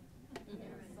like?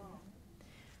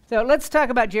 So let's talk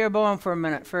about Jeroboam for a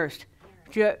minute first.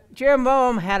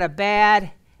 Jeroboam had a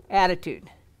bad attitude,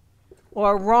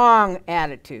 or wrong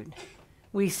attitude,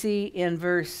 we see in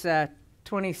verse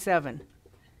 27.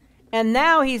 And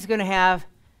now he's going to have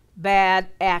bad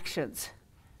actions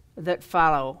that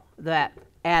follow that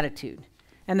attitude.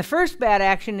 And the first bad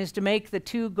action is to make the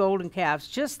 2 golden calves,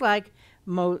 just like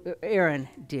Aaron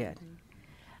did.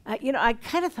 I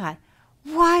kind of thought,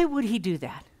 why would he do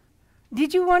that?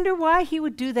 Did you wonder why he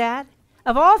would do that?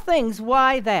 Of all things,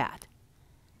 why that?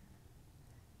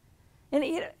 And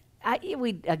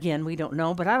we don't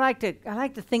know, but I like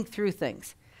to think through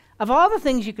things. Of all the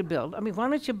things you could build, why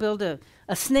don't you build a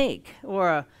snake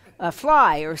or a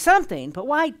fly or something? But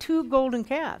why 2 golden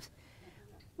calves?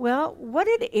 Well, what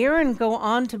did Aaron go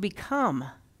on to become?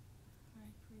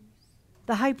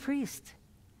 The high priest.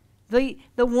 The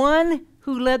one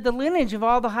who led the lineage of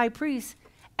all the high priests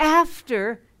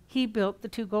after he built the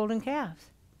 2 golden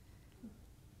calves.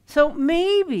 So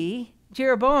maybe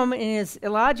Jeroboam, in his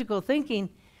illogical thinking,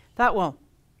 thought, well,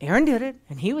 Aaron did it,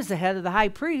 and he was the head of the high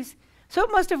priest, so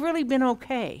it must have really been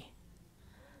okay.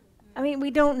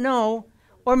 We don't know.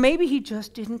 Or maybe he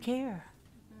just didn't care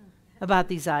about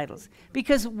these idols.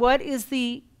 Because what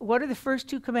are the first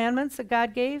 2 commandments that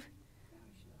God gave?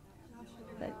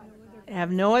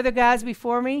 Have no other gods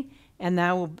before me, and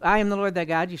I am the Lord thy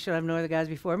God, you shall have no other gods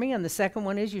before me. And the second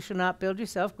one is, you shall not build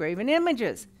yourself graven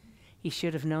images. He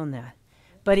should have known that.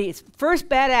 But his first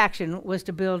bad action was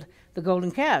to build the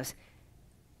golden calves.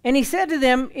 And he said to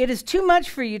them, it is too much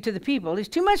for you, to the people. It is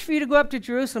too much for you to go up to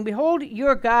Jerusalem. Behold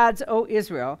your gods, O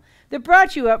Israel, that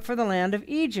brought you up from the land of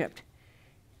Egypt.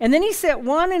 And then he set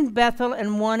one in Bethel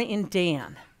and one in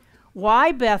Dan.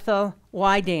 Why Bethel?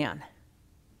 Why Dan?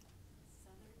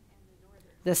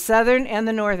 The southern and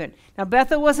the northern. Now,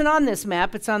 Bethel wasn't on this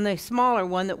map. It's on the smaller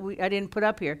one that I didn't put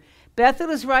up here.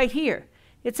 Bethel is right here.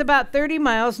 It's about 30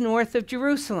 miles north of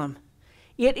Jerusalem.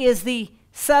 It is the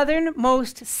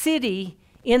southernmost city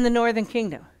in the northern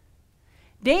kingdom.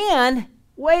 Dan,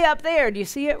 way up there. Do you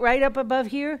see it right up above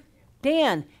here?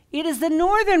 Dan. It is the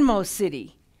northernmost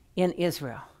city in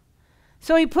Israel.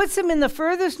 So he puts them in the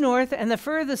furthest north and the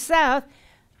furthest south,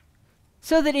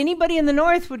 so that anybody in the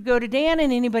north would go to Dan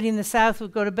and anybody in the south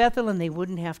would go to Bethel, and they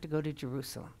wouldn't have to go to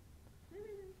Jerusalem.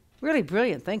 Really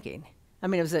brilliant thinking.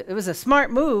 It was a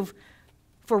smart move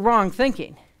for wrong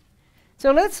thinking.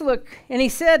 So let's look. And he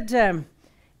said, and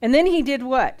then he did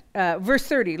what? Verse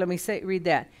 30, read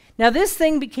that. Now this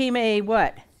thing became a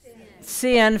what?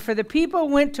 Sin, for the people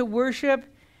went to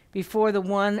worship before the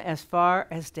one as far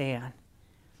as Dan.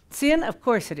 Sin, of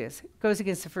course it is. It goes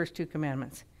against the first 2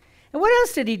 commandments. And what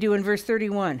else did he do in verse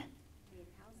 31?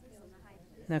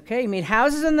 Okay, he made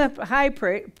houses in the high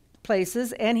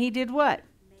places, and he did what?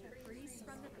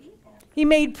 He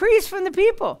made priests from the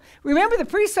people. Remember, the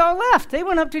priests all left. They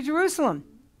went up to Jerusalem.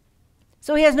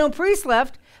 So he has no priests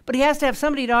left, but he has to have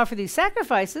somebody to offer these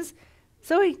sacrifices,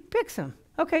 so he picks them.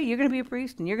 Okay, you're going to be a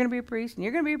priest, and you're going to be a priest, and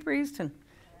you're going to be a priest, and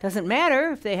it doesn't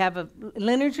matter if they have a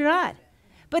lineage or not.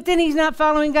 But then he's not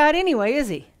following God anyway, is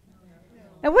he?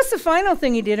 And what's the final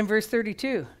thing he did in verse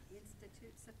 32? He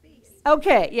institutes a feast.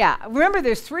 Okay, yeah. Remember,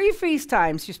 there's 3 feast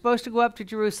times you're supposed to go up to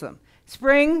Jerusalem.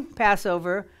 Spring,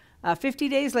 Passover, 50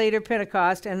 days later,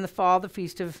 Pentecost, and in the fall, the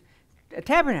Feast of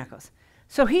Tabernacles.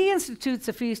 So he institutes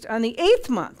a feast on the 8th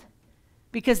month,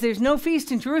 because there's no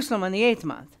feast in Jerusalem on the 8th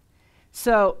month.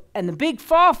 So, and the big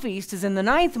fall feast is in the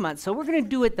 9th month, so we're going to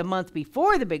do it the month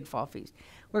before the big fall feast.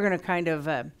 We're going to kind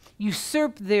of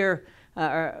usurp their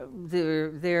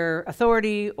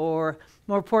authority, or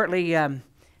more importantly,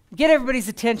 get everybody's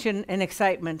attention and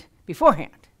excitement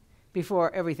beforehand,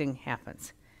 before everything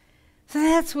happens. So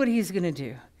that's what he's going to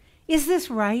do. Is this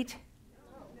right?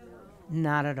 No.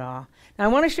 Not at all. Now I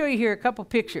want to show you here a couple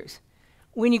pictures.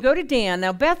 When you go to Dan,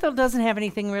 now Bethel doesn't have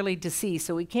anything really to see,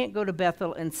 so we can't go to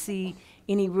Bethel and see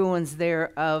any ruins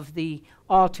there of the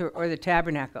altar or the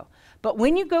tabernacle. But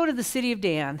when you go to the city of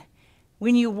Dan,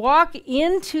 when you walk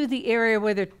into the area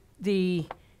where the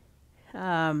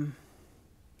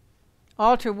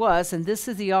altar was, and this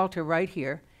is the altar right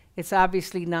here. It's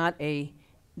obviously not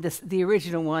the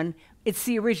original one. It's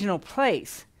the original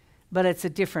place, but it's a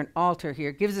different altar here.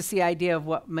 It gives us the idea of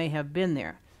what may have been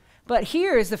there. But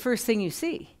here is the first thing you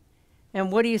see.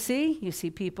 And what do you see? You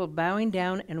see people bowing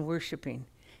down and worshiping.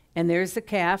 And there's the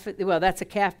calf. Well, that's a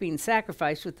calf being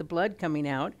sacrificed with the blood coming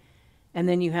out. And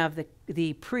then you have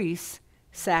the priests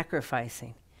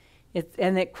sacrificing.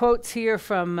 And it quotes here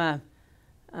from,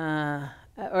 and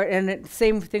the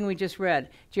same thing we just read.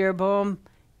 Jeroboam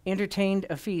entertained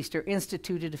a feast or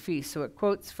instituted a feast. So it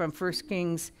quotes from 1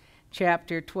 Kings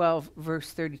chapter 12,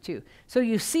 verse 32. So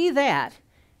you see that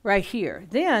right here.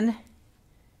 Then,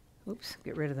 oops,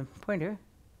 get rid of the pointer.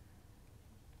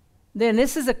 Then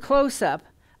this is a close-up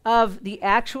of the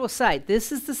actual site.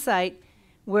 This is the site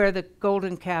where the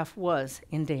golden calf was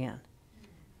in Dan,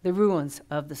 the ruins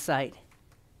of the site.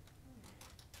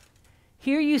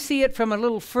 Here you see it from a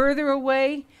little further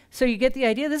away, so you get the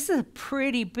idea. This is a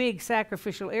pretty big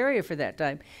sacrificial area for that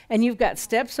time. And you've got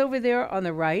steps over there on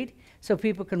the right, so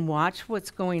people can watch what's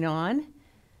going on.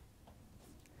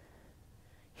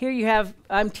 Here you have,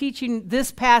 I'm teaching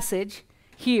this passage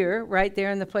here, right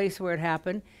there in the place where it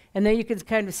happened. And then you can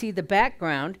kind of see the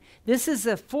background. This is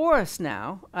a forest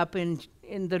now up in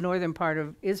the northern part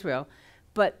of Israel.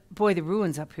 But boy, the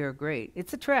ruins up here are great.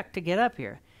 It's a trek to get up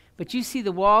here. But you see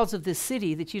the walls of this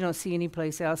city that you don't see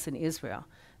anyplace else in Israel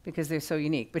because they're so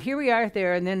unique. But here we are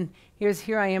there, and then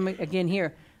here I am again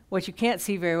here. What you can't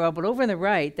see very well, but over on the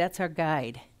right, that's our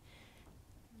guide.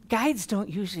 Guides don't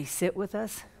usually sit with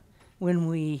us when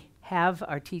we have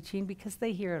our teaching because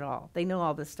they hear it all. They know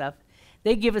all this stuff.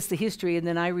 They give us the history, and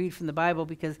then I read from the Bible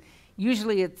because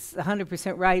usually it's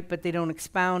 100% right, but they don't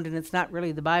expound, and it's not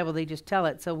really the Bible. They just tell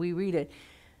it, so we read it.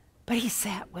 But he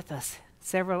sat with us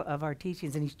several of our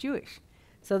teachings, and he's Jewish.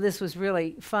 So this was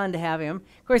really fun to have him.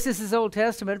 Of course, this is Old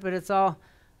Testament, but it's all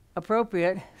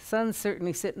appropriate. Sun's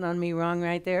certainly sitting on me wrong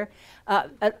right there.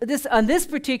 On this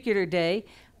particular day,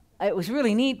 it was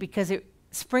really neat because it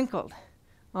sprinkled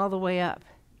all the way up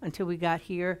until we got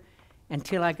here,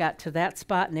 until I got to that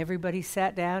spot, and everybody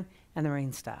sat down, and the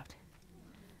rain stopped.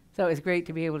 So it was great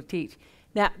to be able to teach.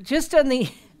 Now, just on the...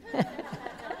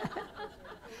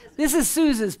 This is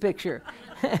Susan's picture.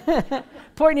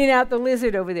 Pointing out the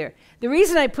lizard over there. The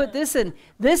reason I put this in,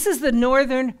 this is the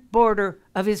northern border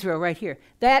of Israel right here.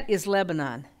 That is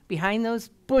Lebanon. Behind those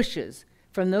bushes,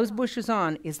 from those bushes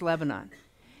on, is Lebanon.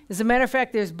 As a matter of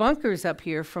fact, there's bunkers up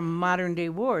here from modern day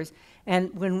wars.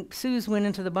 And when Suze went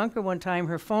into the bunker one time,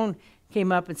 her phone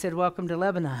came up and said, "Welcome to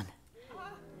Lebanon."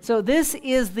 So this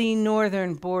is the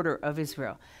northern border of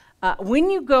Israel. When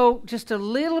you go just a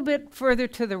little bit further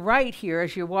to the right here,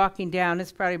 as you're walking down,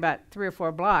 it's probably about 3 or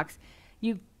 4 blocks,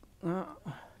 did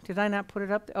I not put it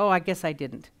up? Oh, I guess I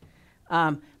didn't.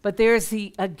 But there's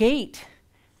a gate,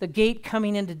 the gate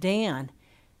coming into Dan,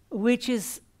 which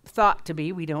is thought to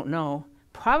be, we don't know,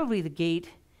 probably the gate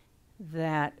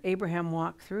that Abraham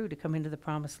walked through to come into the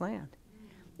promised land.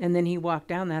 And then he walked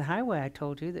down that highway I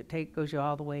told you that goes you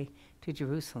all the way to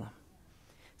Jerusalem.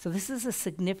 So this is a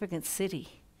significant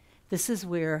city. This is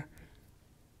where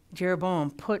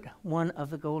Jeroboam put one of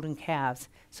the golden calves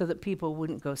so that people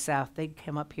wouldn't go south. They'd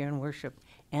come up here and worship,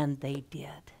 and they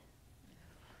did.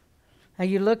 Now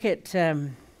you look at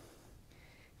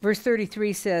verse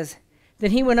 33 says,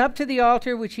 "Then he went up to the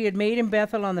altar which he had made in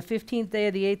Bethel on the 15th day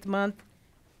of the 8th month,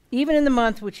 even in the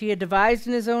month which he had devised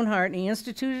in his own heart, and he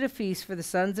instituted a feast for the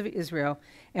sons of Israel,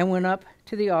 and went up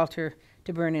to the altar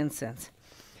to burn incense."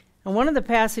 And one of the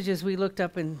passages we looked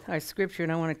up in our scripture,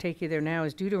 and I want to take you there now,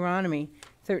 is Deuteronomy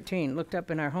 13, looked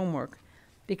up in our homework,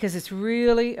 because it's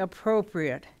really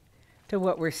appropriate to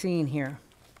what we're seeing here,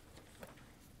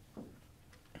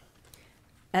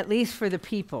 at least for the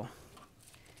people.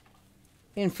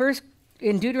 In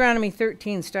Deuteronomy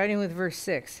 13, starting with verse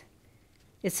 6,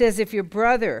 it says, "If your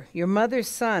brother, your mother's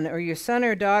son, or your son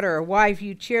or daughter or wife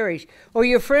you cherish, or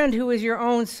your friend who is your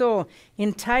own soul,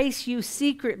 entice you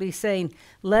secretly, saying,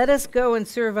 'Let us go and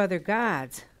serve other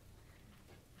gods,'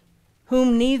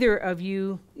 whom neither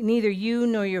you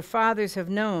nor your fathers have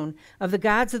known, of the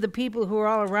gods of the people who are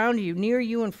all around you, near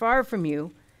you and far from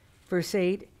you," verse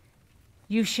 8,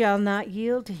 "you shall not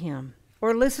yield to him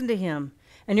or listen to him,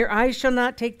 and your eyes shall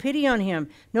not take pity on him,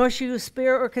 nor shall you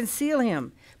spare or conceal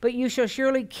him, but you shall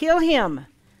surely kill him.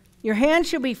 Your hand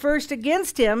shall be first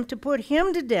against him to put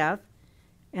him to death,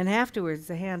 and afterwards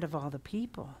the hand of all the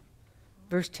people."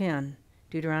 Verse 10,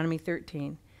 Deuteronomy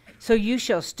 13, "So you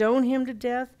shall stone him to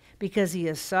death because he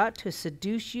has sought to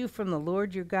seduce you from the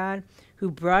Lord your God,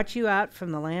 who brought you out from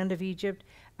the land of Egypt,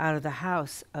 out of the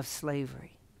house of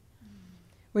slavery.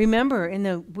 Remember in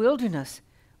the wilderness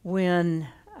when,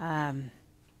 can't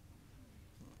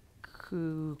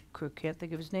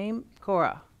think of his name,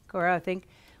 Korah, I think,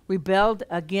 rebelled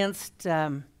against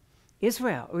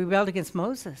Israel, rebelled against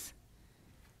Moses.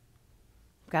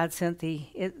 God sent the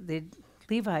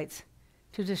Levites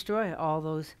to destroy all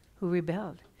those who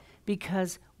rebelled,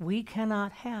 because we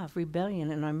cannot have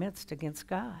rebellion in our midst against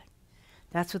God.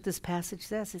 That's what this passage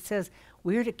says. It says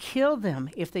we're to kill them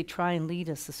if they try and lead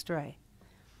us astray.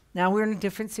 Now we're in a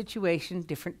different situation,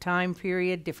 different time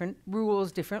period, different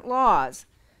rules, different laws.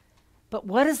 But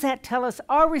what does that tell us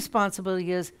our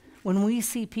responsibility is when we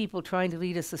see people trying to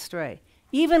lead us astray?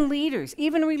 Even leaders,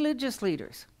 even religious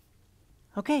leaders.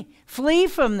 Okay, flee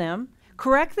from them.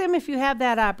 Correct them if you have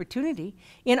that opportunity.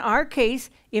 In our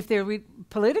case, if they're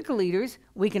political leaders,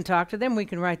 we can talk to them, we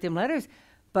can write them letters,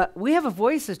 but we have a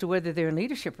voice as to whether they're in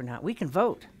leadership or not. We can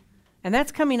vote. And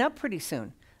that's coming up pretty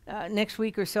soon. Next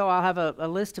week or so, I'll have a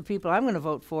list of people I'm going to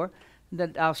vote for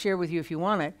that I'll share with you if you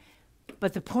want it.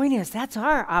 But the point is, that's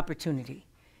our opportunity.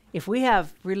 If we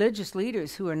have religious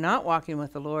leaders who are not walking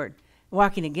with the Lord,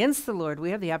 walking against the Lord,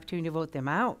 we have the opportunity to vote them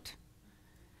out.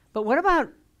 But what about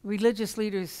religious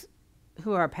leaders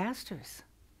who are pastors?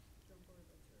 Don't go to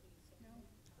their church. No.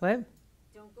 What?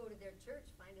 Don't go to their church.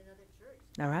 Find another church.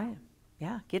 All right.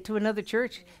 Yeah, get to another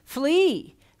church.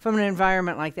 Flee from an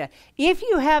environment like that. If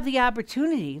you have the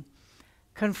opportunity,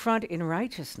 confront in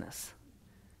righteousness.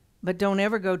 But don't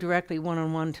ever go directly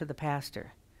one-on-one to the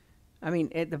pastor. I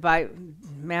mean,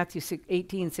 Matthew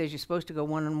 18 says you're supposed to go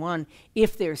one-on-one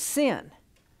if there's sin.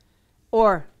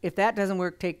 Or if that doesn't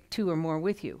work, take 2 or more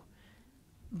with you.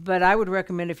 But I would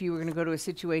recommend if you were going to go to a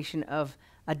situation of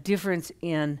a difference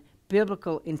in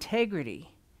biblical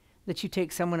integrity, that you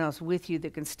take someone else with you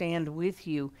that can stand with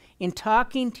you in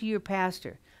talking to your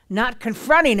pastor. Not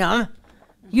confronting them,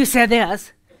 you said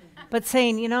this, but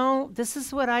saying, you know, this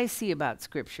is what I see about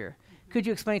Scripture. Could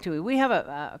you explain to me? We have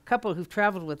a couple who've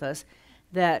traveled with us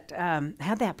that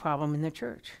had that problem in the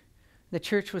church. The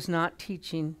church was not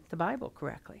teaching the Bible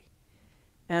correctly.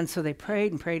 And so they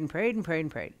prayed and prayed and prayed and prayed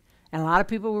and prayed. And a lot of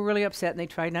people were really upset, and they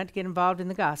tried not to get involved in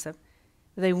the gossip.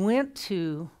 They went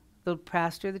to the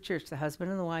pastor of the church, the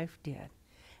husband and the wife did,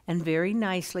 and very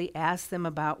nicely asked them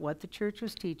about what the church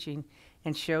was teaching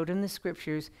and showed them the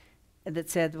scriptures that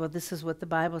said, well, this is what the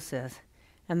Bible says.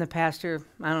 And the pastor,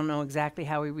 I don't know exactly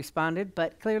how he responded,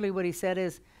 but clearly what he said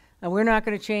is, we're not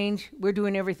going to change. We're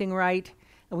doing everything right,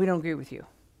 and we don't agree with you.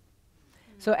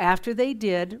 So after they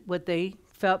did what they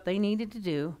felt they needed to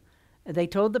do, they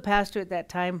told the pastor at that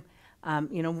time,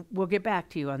 you know, we'll get back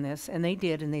to you on this. And they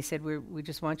did, and they said, we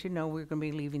just want you to know we're going to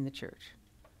be leaving the church.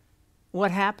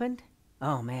 What happened?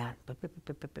 Oh, man.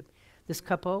 This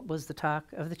couple was the talk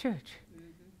of the church.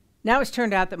 Mm-hmm. Now it's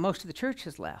turned out that most of the church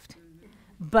has left. Mm-hmm.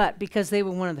 But because they were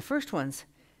one of the first ones,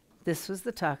 this was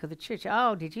the talk of the church.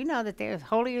 Oh, did you know that there's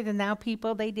holier-than-thou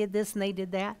people? They did this and they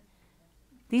did that.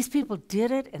 These people did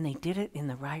it, and they did it in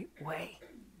the right way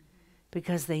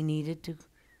because they needed to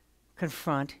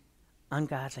confront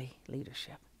ungodly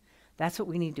leadership. That's what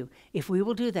we need to do. If we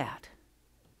will do that,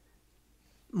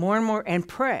 more and more, and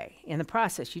pray in the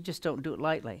process, you just don't do it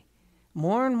lightly,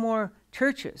 more and more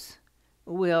churches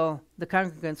the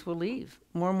congregants will leave.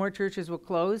 More and more churches will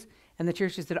close, and the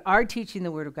churches that are teaching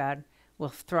the Word of God will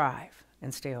thrive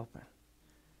and stay open.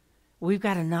 We've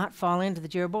got to not fall into the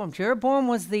Jeroboam. Jeroboam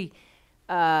was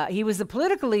he was the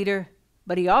political leader,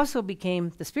 but he also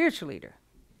became the spiritual leader.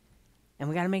 And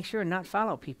we got to make sure and not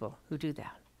follow people who do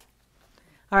that.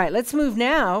 All right, let's move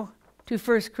now to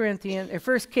 1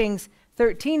 Kings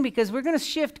 13, because we're going to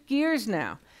shift gears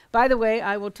now. By the way,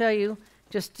 I will tell you,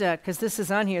 just because this is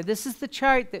on here, this is the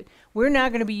chart that we're now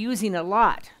going to be using a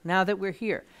lot now that we're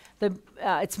here.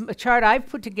 It's a chart I've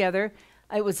put together.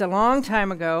 It was a long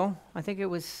time ago. I think it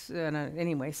was,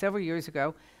 anyway, several years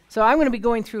ago. So I'm going to be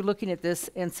going through looking at this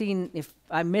and seeing if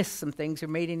I missed some things or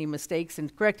made any mistakes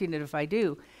and correcting it if I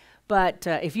do. But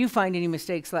if you find any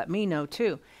mistakes, let me know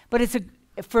too. But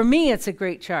for me, it's a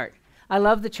great chart. I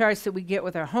love the charts that we get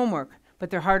with our homework, but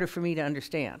they're harder for me to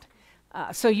understand.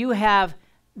 So you have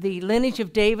the lineage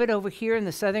of David over here in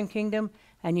the southern kingdom,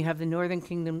 and you have the northern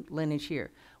kingdom lineage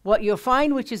here. What you'll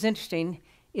find, which is interesting,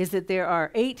 is that there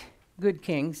are 8 good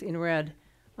kings in red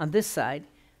on this side.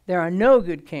 There are no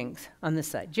good kings on this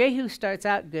side. Jehu starts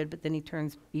out good, but then he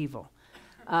turns evil.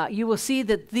 You will see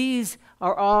that these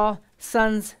are all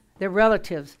sons, they're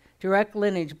relatives, direct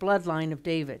lineage, bloodline of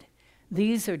David.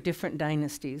 These are different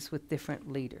dynasties with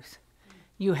different leaders.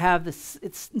 You have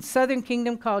it's southern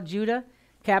kingdom called Judah,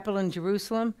 capital in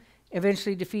Jerusalem.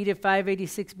 eventually defeated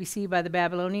 586 BC by the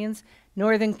Babylonians.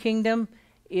 Northern kingdom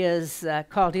is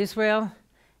called Israel.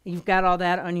 You've got all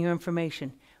that on your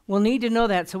information. We'll need to know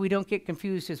that so we don't get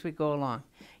confused as we go along.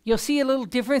 You'll see a little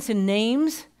difference in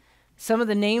names. Some of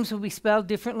the names will be spelled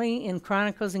differently in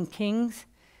Chronicles and Kings,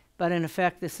 but in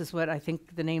effect, this is what I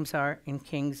think the names are in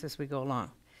Kings as we go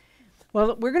along.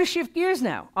 Well, we're going to shift gears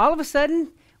now. All of a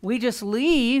sudden, we just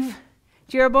leave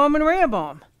Jeroboam and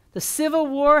Rehoboam. The civil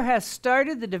war has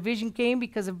started. The division came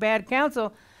because of bad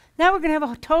counsel. Now we're going to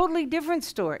have a totally different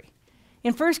story.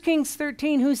 In 1 Kings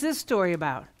 13, who's this story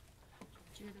about?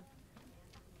 Judah.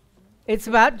 It's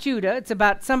about Judah. It's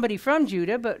about somebody from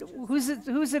Judah, but who's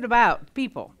it about?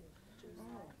 People.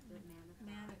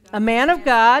 A man of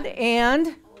God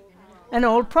and an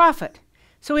old prophet.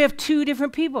 So we have two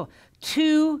different people,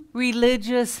 two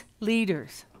religious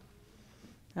leaders.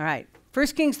 All right, 1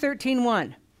 Kings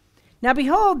 13:1. Now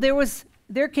behold,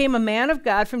 there came a man of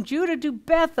God from Judah to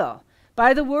Bethel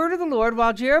by the word of the Lord,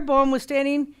 while Jeroboam was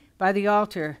standing by the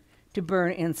altar to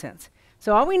burn incense.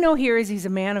 So all we know here is he's a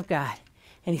man of God,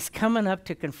 and he's coming up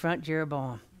to confront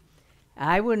Jeroboam.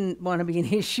 I wouldn't want to be in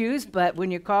his shoes, but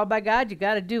when you're called by God, you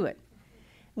got to do it.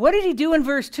 What did he do in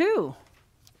verse 2?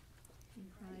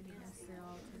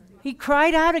 He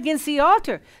cried out against the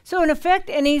altar. So in effect,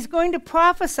 and he's going to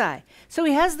prophesy. So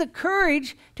he has the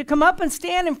courage to come up and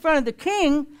stand in front of the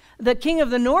king of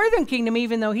the northern kingdom,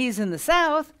 even though he's in the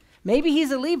south. Maybe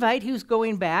he's a Levite who's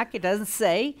going back. It doesn't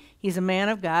say. He's a man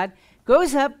of God.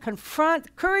 Goes up,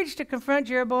 courage to confront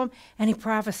Jeroboam, and he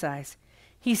prophesies.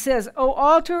 He says, O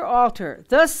altar, altar,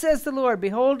 thus says the Lord,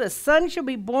 behold, a son shall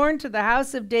be born to the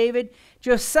house of David,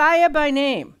 Josiah by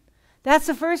name. That's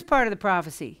the first part of the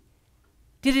prophecy.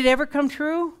 Did it ever come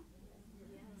true?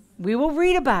 Yes. We will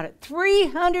read about it.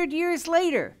 300 years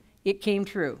later, it came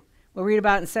true. We'll read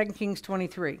about it in 2 Kings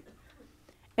 23.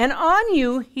 And on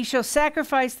you he shall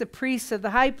sacrifice the priests of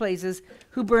the high places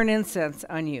who burn incense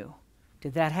on you.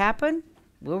 Did that happen?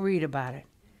 We'll read about it.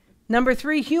 Number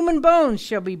 3, human bones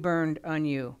shall be burned on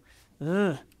you.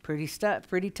 Ugh,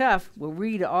 pretty tough. We'll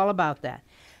read all about that.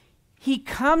 He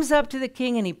comes up to the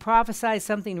king and he prophesies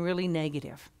something really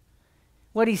negative.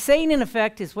 What he's saying, in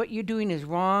effect, is what you're doing is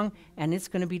wrong, and it's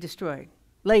going to be destroyed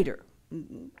later.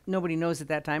 Nobody knows at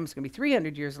that time. It's going to be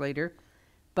 300 years later,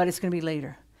 but it's going to be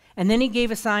later. And then he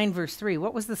gave a sign, verse 3.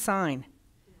 What was the sign?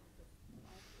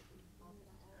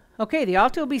 Okay, the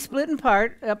altar will be split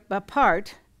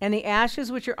apart, and the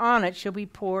ashes which are on it shall be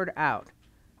poured out.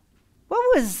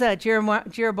 What was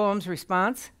Jeroboam's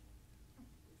response?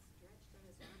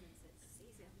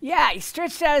 Yeah, he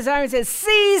stretched out his arm and said,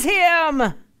 seize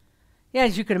him! Yeah,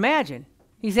 as you can imagine,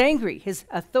 he's angry. His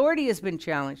authority has been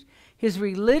challenged. His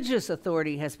religious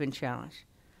authority has been challenged.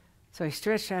 So he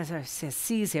stretched out his arm and says,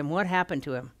 seize him. What happened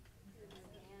to him?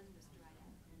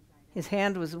 His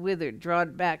hand was withered,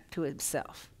 drawn back to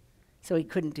himself. So he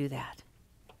couldn't do that.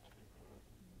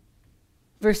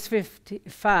 Verse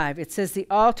 55, it says, the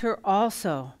altar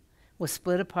also was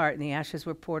split apart and the ashes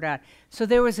were poured out. So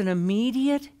there was an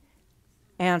immediate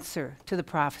answer to the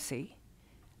prophecy.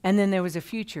 And then there was a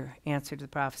future answer to the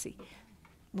prophecy.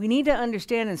 We need to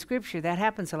understand in Scripture that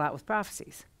happens a lot with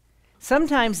prophecies.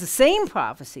 Sometimes the same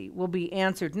prophecy will be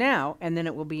answered now, and then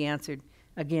it will be answered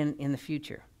again in the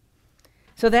future.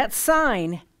 So that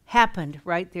sign happened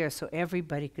right there so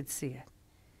everybody could see it.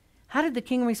 How did the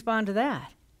king respond to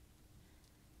that?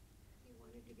 He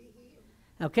wanted to be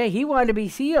healed. Okay, he wanted to be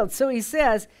healed. So he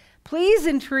says, please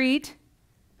entreat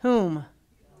whom?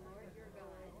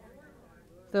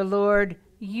 The Lord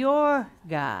your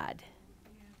God.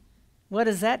 What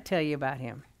does that tell you about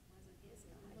him?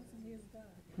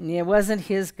 It wasn't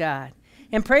his God.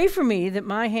 And pray for me that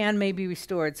my hand may be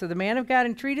restored. So the man of God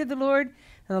entreated the Lord,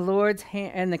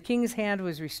 and the king's hand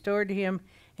was restored to him,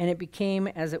 and it became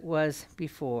as it was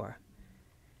before.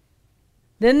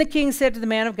 Then the king said to the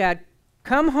man of God,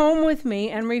 come home with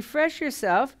me and refresh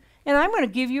yourself, and I'm going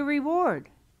to give you a reward.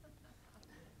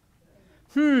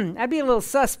 I'd be a little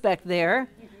suspect there.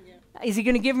 Is he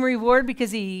going to give him a reward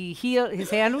because his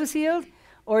hand was healed?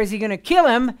 Or is he going to kill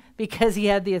him because he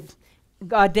had the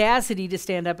audacity to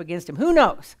stand up against him? Who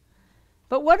knows?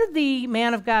 But what did the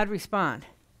man of God respond?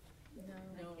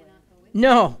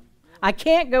 No, I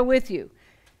can't go with you.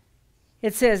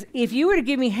 It says, if you were to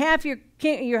give me half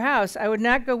your house, I would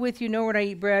not go with you, nor would I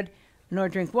eat bread, nor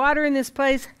drink water in this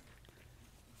place.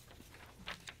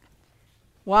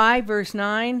 Why? Verse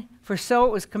 9, for so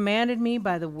it was commanded me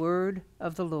by the word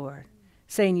of the Lord,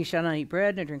 saying, you shall not eat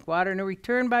bread, nor drink water, nor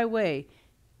return by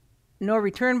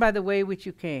the way which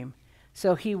you came.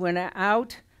 So he went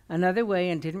out another way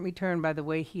and didn't return by the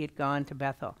way he had gone to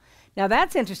Bethel. Now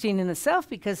that's interesting in itself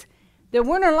because there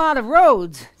weren't a lot of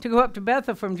roads to go up to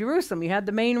Bethel from Jerusalem. You had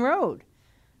the main road.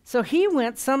 So he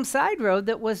went some side road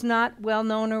that was not well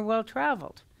known or well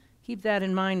traveled. Keep that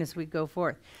in mind as we go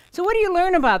forth. So what do you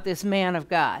learn about this man of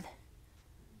God?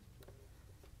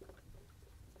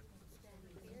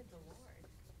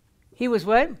 He was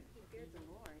what? He feared the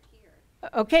Lord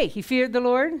here. Okay, he feared the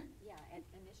Lord? Yeah,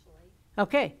 initially.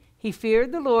 Okay, he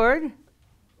feared the Lord.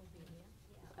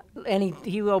 And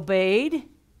he obeyed.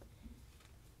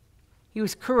 He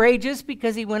was courageous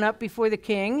because he went up before the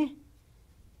king.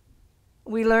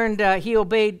 We learned he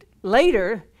obeyed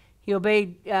later. He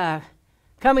obeyed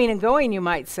coming and going, you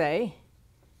might say,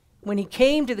 when he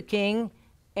came to the king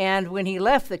and when he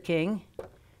left the king.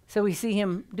 So we see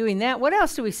him doing that. What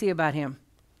else do we see about him?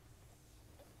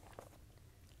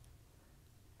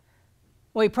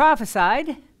 Well, he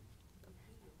prophesied.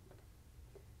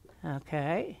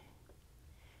 Okay.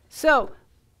 So,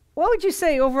 what would you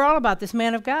say overall about this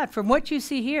man of God from what you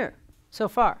see here so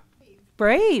far?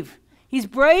 Brave. He's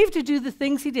brave to do the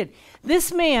things he did.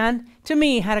 This man, to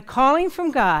me, had a calling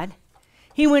from God.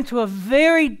 He went to a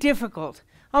very difficult,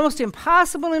 almost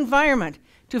impossible environment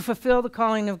to fulfill the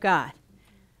calling of God.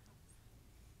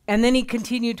 And then he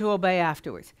continued to obey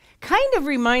afterwards. Kind of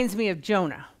reminds me of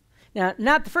Jonah. Now,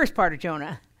 not the first part of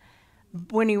Jonah,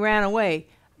 when he ran away,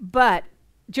 but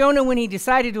Jonah when he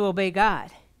decided to obey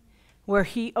God, where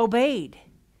he obeyed.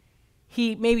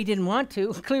 He maybe didn't want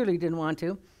to, clearly didn't want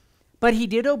to, but he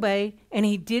did obey, and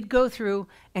he did go through,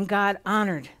 and God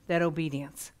honored that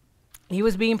obedience. He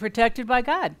was being protected by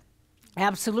God,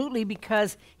 absolutely,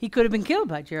 because he could have been killed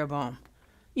by Jeroboam.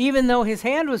 Even though his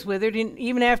hand was withered, and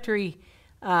even after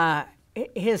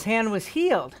his hand was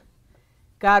healed,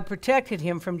 God protected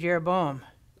him from Jeroboam.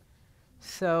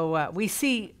 So we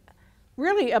see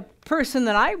really a person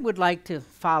that I would like to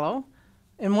follow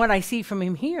in what I see from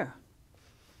him here.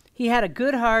 He had a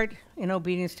good heart in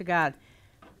obedience to God.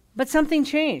 But something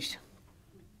changed.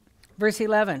 Verse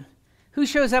 11. Who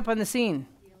shows up on the scene?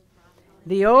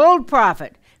 The old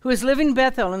prophet who was living in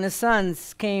Bethel, and his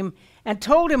sons came and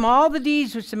told him all the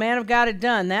deeds which the man of God had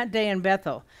done that day in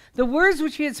Bethel, the words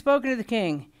which he had spoken to the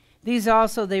king. These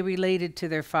also they related to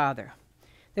their father.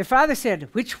 Their father said,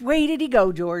 "Which way did he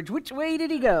go, George? Which way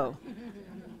did he go?"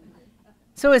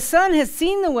 So his son had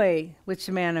seen the way which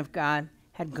the man of God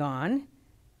had gone.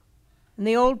 And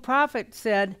the old prophet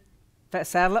said,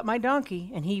 "Saddle up my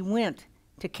donkey," and he went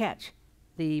to catch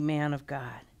the man of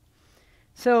God.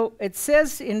 So it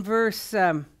says in verse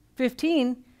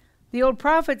 15, the old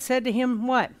prophet said to him,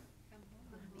 what?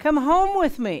 Come home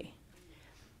with me.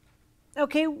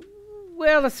 Okay,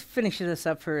 well, let's finish this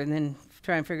up for and then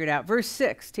try and figure it out. Verse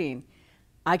 16,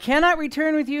 I cannot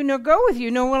return with you, nor go with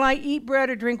you, nor will I eat bread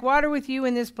or drink water with you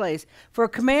in this place. For a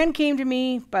command came to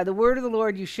me by the word of the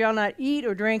Lord, you shall not eat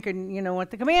or drink, and you know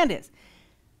what the command is.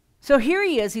 So here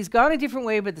he is. He's gone a different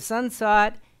way, but the son saw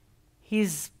it.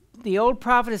 The old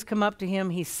prophet has come up to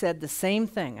him. He said the same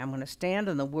thing. I'm going to stand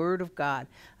on the word of God.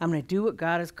 I'm going to do what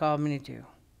God has called me to do.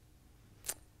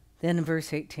 Then in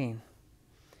verse 18,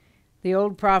 the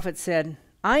old prophet said,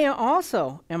 I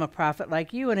also am a prophet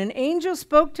like you, and an angel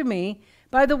spoke to me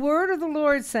by the word of the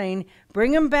Lord, saying,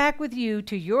 bring him back with you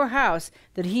to your house,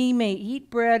 that he may eat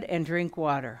bread and drink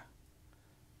water.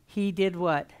 He did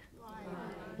what?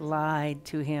 Lied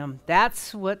to him.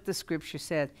 That's what the scripture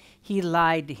said. He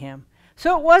lied to him.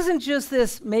 So it wasn't just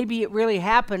this, maybe it really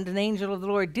happened, an angel of the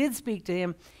Lord did speak to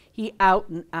him. He out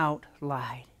and out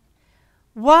lied.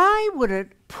 Why would a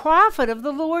prophet of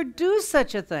the Lord do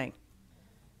such a thing?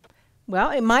 Well,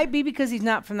 it might be because he's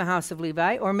not from the house of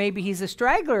Levi, or maybe he's a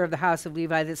straggler of the house of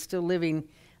Levi that's still living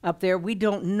up there. We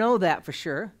don't know that for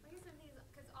sure.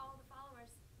 Because all the followers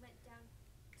went down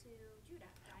to Judah.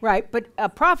 Right, but a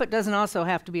prophet doesn't also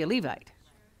have to be a Levite.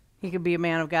 Sure. He could be a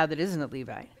man of God that isn't a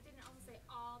Levite. But didn't it also say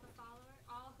all the followers,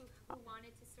 all who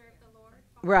wanted to serve the Lord?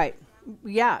 Right.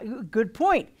 Yeah, good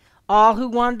point. All who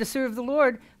wanted to serve the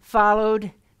Lord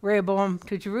followed Rehoboam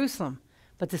to Jerusalem,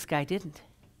 but this guy didn't.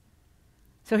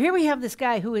 So here we have this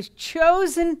guy who has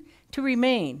chosen to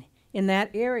remain in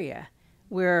that area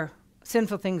where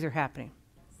sinful things are happening.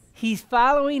 He's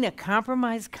following a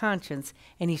compromised conscience,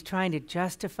 and he's trying to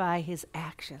justify his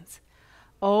actions.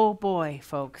 Oh boy,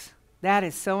 folks, that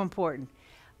is so important.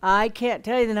 I can't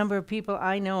tell you the number of people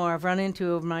I know or I've run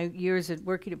into over my years at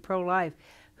working at pro-life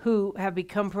who have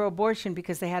become pro-abortion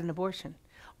because they had an abortion,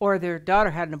 or their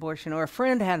daughter had an abortion, or a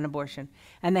friend had an abortion,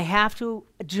 and they have to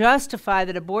justify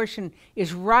that abortion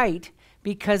is right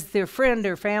because their friend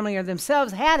or family or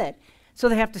themselves had it. So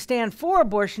they have to stand for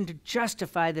abortion to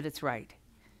justify that it's right.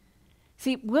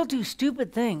 See, we'll do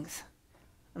stupid things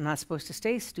I'm not supposed to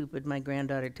stay stupid, my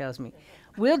granddaughter tells me.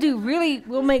 We'll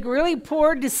make really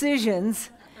poor decisions,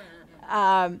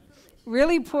 when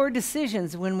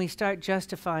we start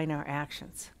justifying our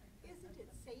actions. Isn't it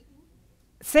Satan?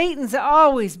 Satan's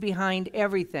always behind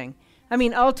everything. I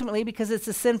mean, ultimately, because it's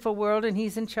a sinful world and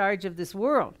he's in charge of this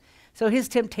world. So his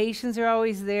temptations are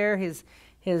always there. His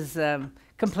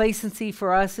complacency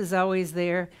for us is always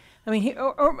there. I mean,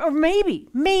 or maybe,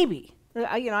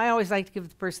 I always like to give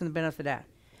the person the benefit of the doubt.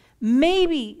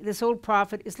 Maybe this old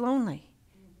prophet is lonely,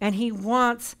 and he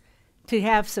wants to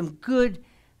have some good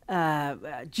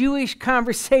Jewish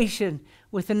conversation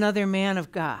with another man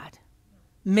of God.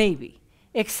 Maybe.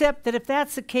 Except that if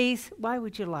that's the case, why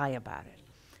would you lie about it?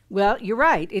 Well, you're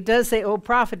right. It does say old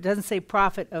prophet. It doesn't say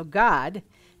prophet of God.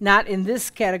 Not in this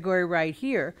category right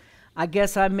here. I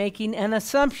guess I'm making an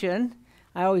assumption.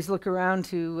 I always look around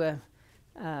to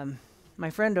my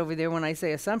friend over there when I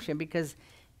say assumption, because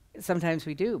sometimes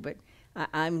we do, but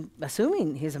I'm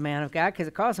assuming he's a man of God because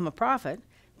it calls him a prophet,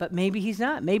 but maybe he's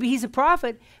not. Maybe he's a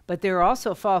prophet, but there are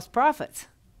also false prophets.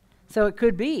 So it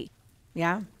could be.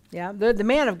 Yeah. The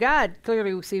man of God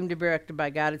clearly seemed to be directed by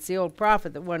God. It's the old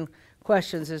prophet that one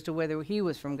questions as to whether he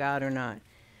was from God or not.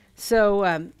 So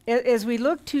as we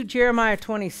look to Jeremiah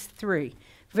 23,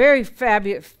 very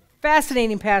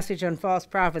fascinating passage on false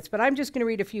prophets, but I'm just going to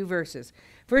read a few verses.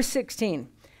 Verse 16,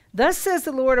 thus says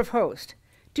the Lord of hosts,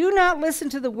 do not listen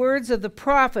to the words of the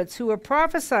prophets who are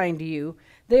prophesying to you.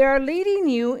 They are leading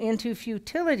you into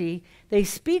futility. They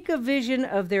speak a vision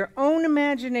of their own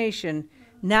imagination,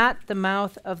 not the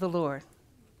mouth of the Lord.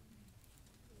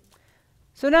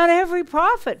 So not every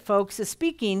prophet, folks, is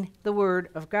speaking the word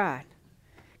of God.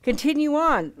 Continue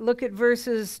on. Look at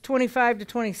verses 25 to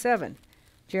 27.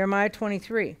 Jeremiah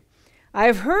 23. I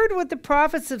have heard what the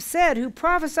prophets have said who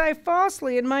prophesy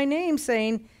falsely in my name,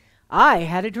 saying, I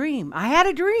had a dream. I had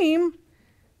a dream.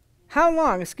 How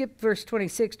long? Skip verse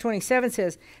 26. 27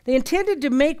 says, they intended to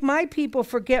make my people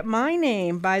forget my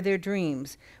name by their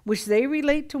dreams, which they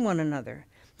relate to one another,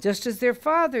 just as their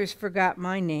fathers forgot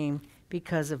my name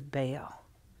because of Baal.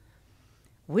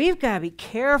 We've got to be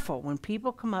careful when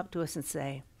people come up to us and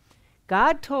say,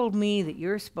 God told me that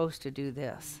you're supposed to do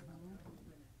this.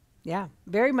 Yeah,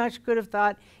 very much could have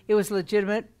thought it was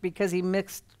legitimate because he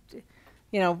mixed,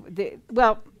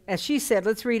 as she said,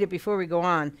 let's read it before we go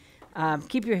on.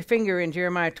 Keep your finger in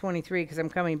Jeremiah 23 because I'm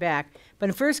coming back. But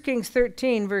in 1 Kings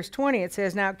 13, verse 20, it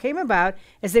says, now it came about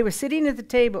as they were sitting at the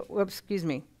table,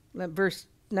 verse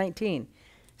 19.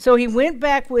 So he went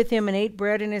back with him and ate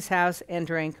bread in his house and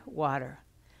drank water.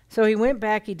 So he went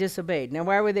back, he disobeyed. Now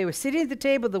while they were sitting at the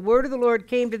table, the word of the Lord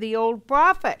came to the old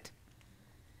prophet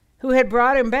who had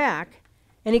brought him back.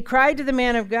 And he cried to the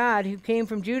man of God who came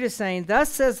from Judah, saying, thus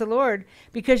says the Lord,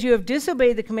 because you have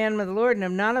disobeyed the commandment of the Lord and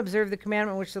have not observed the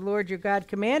commandment which the Lord your God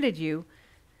commanded you,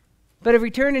 but have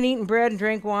returned and eaten bread and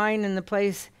drank wine in the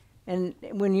place, and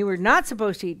when you were not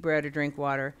supposed to eat bread or drink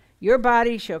water, your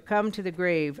body shall come to the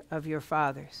grave of your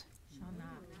fathers.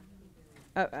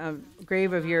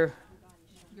 Grave of your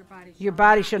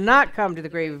body shall not come to the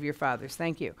grave of your fathers.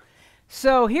 Thank you.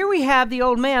 So here we have the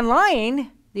old man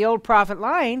lying, the old prophet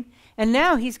lying, and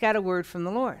now he's got a word from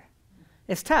the Lord.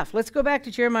 It's tough. Let's go back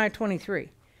to Jeremiah 23,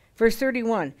 verse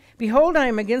 31. Behold, I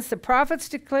am against the prophets,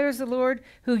 declares the Lord,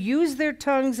 who use their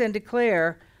tongues and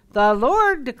declare, the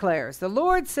Lord declares. The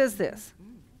Lord says this.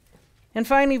 And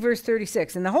finally, verse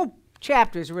 36. And the whole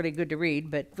chapter is really good to read,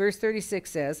 but verse 36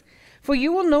 says, for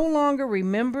you will no longer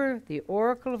remember the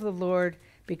oracle of the Lord,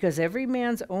 because every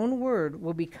man's own word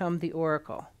will become the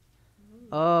oracle.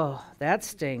 Oh, that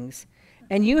stings.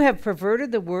 And you have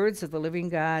perverted the words of the living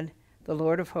God, the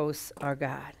Lord of hosts, our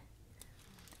God.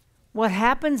 What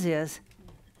happens is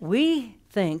we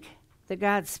think that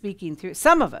God's speaking through,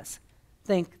 some of us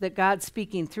think that God's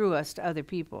speaking through us to other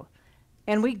people.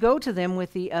 And we go to them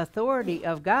with the authority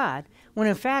of God, when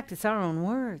in fact it's our own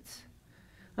words.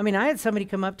 I mean, I had somebody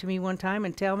come up to me one time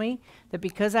and tell me that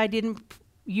because I didn't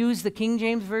use the King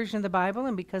James Version of the Bible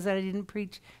and because I didn't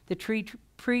preach the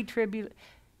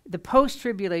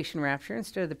post-tribulation rapture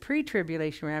instead of the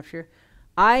pre-tribulation rapture,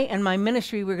 I and my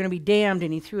ministry were going to be damned,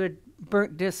 and he threw a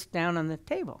burnt disc down on the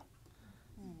table.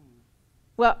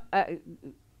 Well,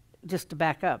 just to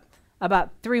back up,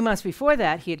 about 3 months before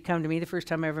that, he had come to me the first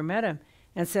time I ever met him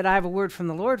and said, I have a word from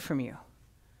the Lord from you.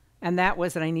 And that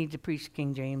was that I need to preach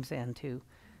King James and to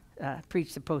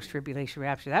preach the post-tribulation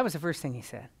rapture. That was the first thing he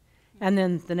said. And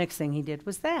then the next thing he did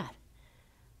was that.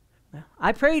 Well,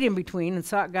 I prayed in between and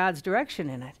sought God's direction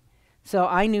in it. So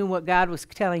I knew what God was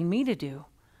telling me to do.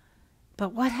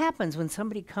 But what happens when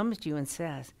somebody comes to you and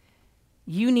says,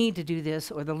 you need to do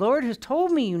this, or the Lord has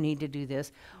told me you need to do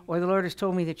this, or the Lord has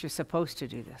told me that you're supposed to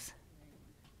do this?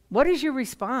 What is your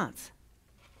response?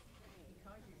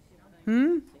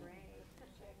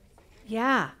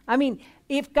 Yeah. I mean,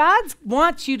 if God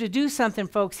wants you to do something,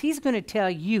 folks, he's going to tell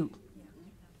you.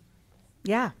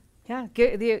 Yeah. Yeah.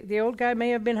 The old guy may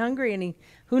have been hungry, and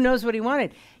who knows what he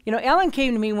wanted. You know, Ellen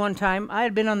came to me one time. I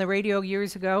had been on the radio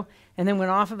years ago and then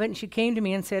went off of it, and she came to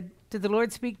me and said, "Did the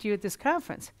Lord speak to you at this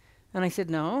conference?" And I said,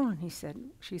 "No."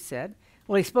 And she said,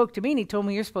 "Well, he spoke to me, and he told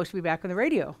me you're supposed to be back on the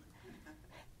radio."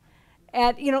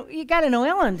 And, you know, you got to know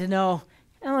Ellen to know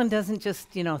Ellen doesn't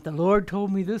just, you know, the Lord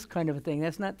told me this kind of a thing.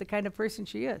 That's not the kind of person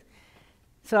she is.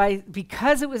 So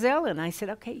because it was Ellen, I said,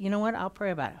 okay, you know what? I'll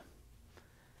pray about it.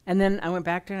 And then I went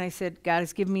back to her and I said, God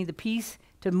has given me the peace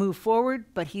to move forward,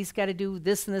 but he's got to do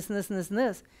this and this and this and this and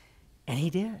this. And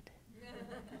he did.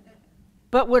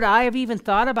 But would I have even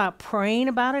thought about praying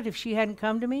about it if she hadn't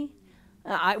come to me?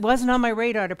 It wasn't on my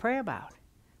radar to pray about.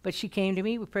 But she came to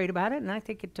me, we prayed about it, and I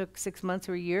think it took 6 months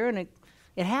or a year, and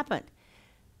it happened.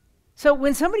 So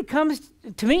when somebody comes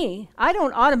to me, I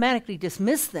don't automatically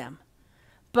dismiss them.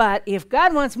 But if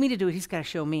God wants me to do it, he's got to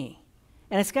show me.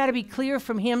 And it's got to be clear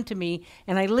from him to me,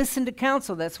 and I listen to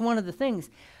counsel. That's one of the things.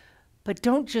 But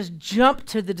don't just jump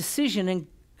to the decision and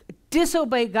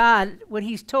disobey God, what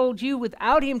he's told you,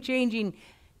 without him changing,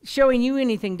 showing you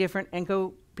anything different, and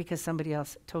go because somebody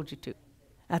else told you to.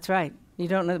 That's right. You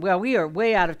don't know. Well, we are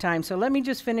way out of time, so let me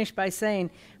just finish by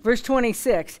saying, verse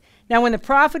 26, now when the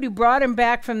prophet who brought him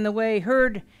back from the way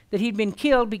heard that he'd been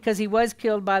killed because he was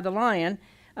killed by the lion,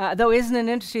 though isn't it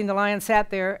interesting, the lion sat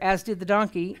there, as did the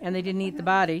donkey, and they didn't eat the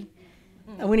body.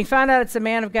 And when he found out it's the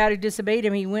man of God who disobeyed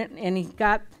him, he went and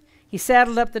he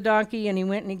saddled up the donkey, and he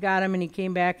went and he got him, and he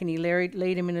came back and he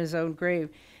laid him in his own grave.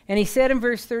 And he said in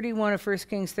verse 31 of 1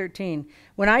 Kings 13,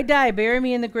 when I die, bury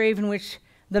me in the grave in which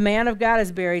the man of God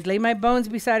is buried. Lay my bones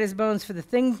beside his bones, for the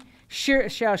thing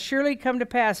shall surely come to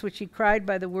pass, which he cried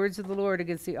by the words of the Lord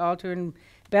against the altar in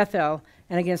Bethel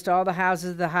and against all the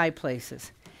houses of the high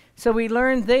places. So we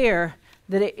learned there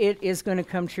that it is going to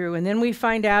come true. And then we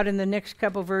find out in the next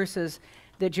couple verses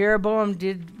that Jeroboam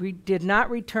did not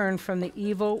return from the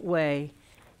evil way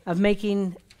of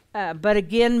making, but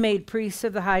again made priests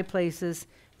of the high places.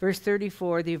 Verse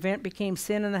 34, the event became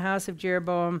sin in the house of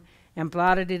Jeroboam, and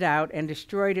blotted it out and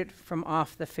destroyed it from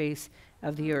off the face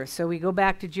of the earth. So we go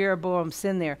back to Jeroboam's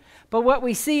sin there. But what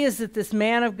we see is that this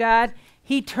man of God,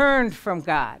 he turned from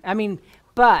God.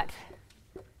 But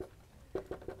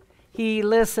he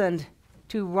listened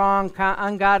to wrong,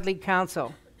 ungodly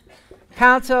counsel.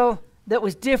 Counsel that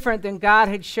was different than God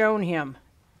had shown him.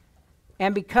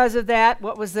 And because of that,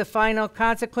 what was the final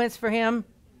consequence for him?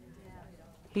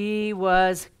 He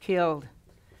was killed.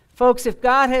 Folks, if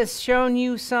God has shown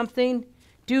you something,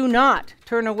 do not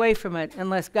turn away from it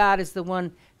unless God is the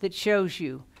one that shows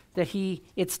you that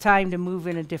it's time to move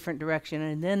in a different direction,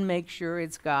 and then make sure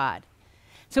it's God.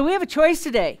 So we have a choice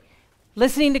today.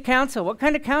 Listening to counsel. What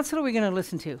kind of counsel are we going to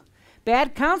listen to?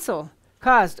 Bad counsel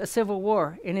caused a civil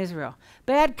war in Israel.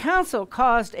 Bad counsel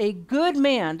caused a good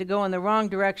man to go in the wrong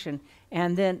direction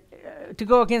and then to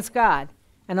go against God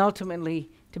and ultimately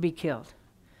to be killed.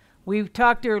 We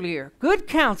talked earlier, good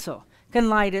counsel can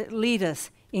lead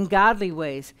us in godly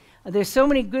ways. There's so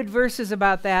many good verses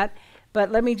about that,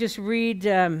 but let me just read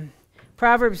Psalm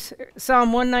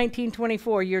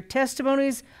 119:24. Your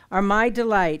testimonies are my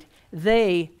delight.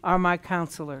 They are my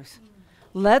counselors.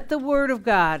 Let the word of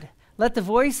God, let the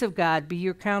voice of God be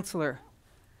your counselor.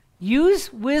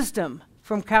 Use wisdom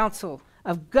from counsel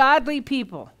of godly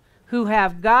people who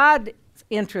have God's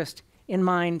interest in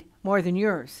mind more than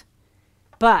yours.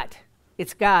 But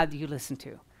it's God that you listen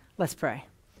to. Let's pray.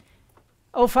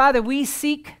 Oh, Father, we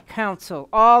seek counsel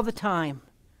all the time.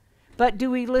 But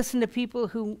do we listen to people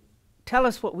who tell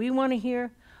us what we want to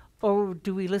hear? Or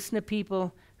do we listen to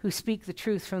people who speak the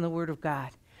truth from the Word of God,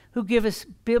 who give us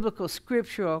biblical,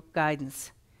 scriptural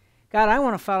guidance? God, I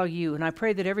want to follow you, and I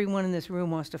pray that everyone in this room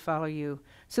wants to follow you,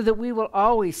 so that we will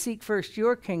always seek first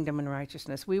your kingdom and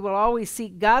righteousness. We will always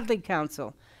seek godly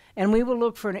counsel. And we will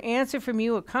look for an answer from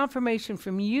you, a confirmation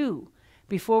from you,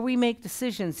 before we make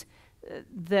decisions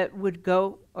that would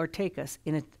go or take us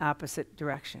in an opposite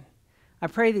direction. I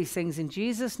pray these things in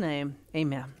Jesus' name.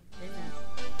 Amen. Amen.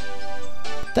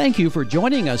 Thank you for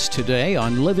joining us today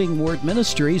on Living Word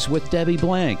Ministries with Debbie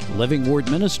Blank. Living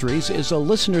Word Ministries is a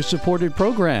listener-supported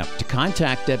program. To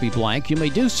contact Debbie Blank, you may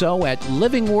do so at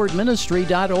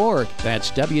livingwordministry.org.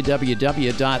 That's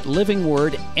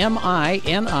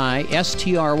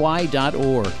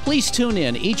www.livingwordministry.org. Please tune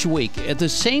in each week at the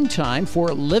same time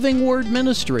for Living Word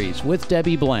Ministries with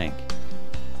Debbie Blank.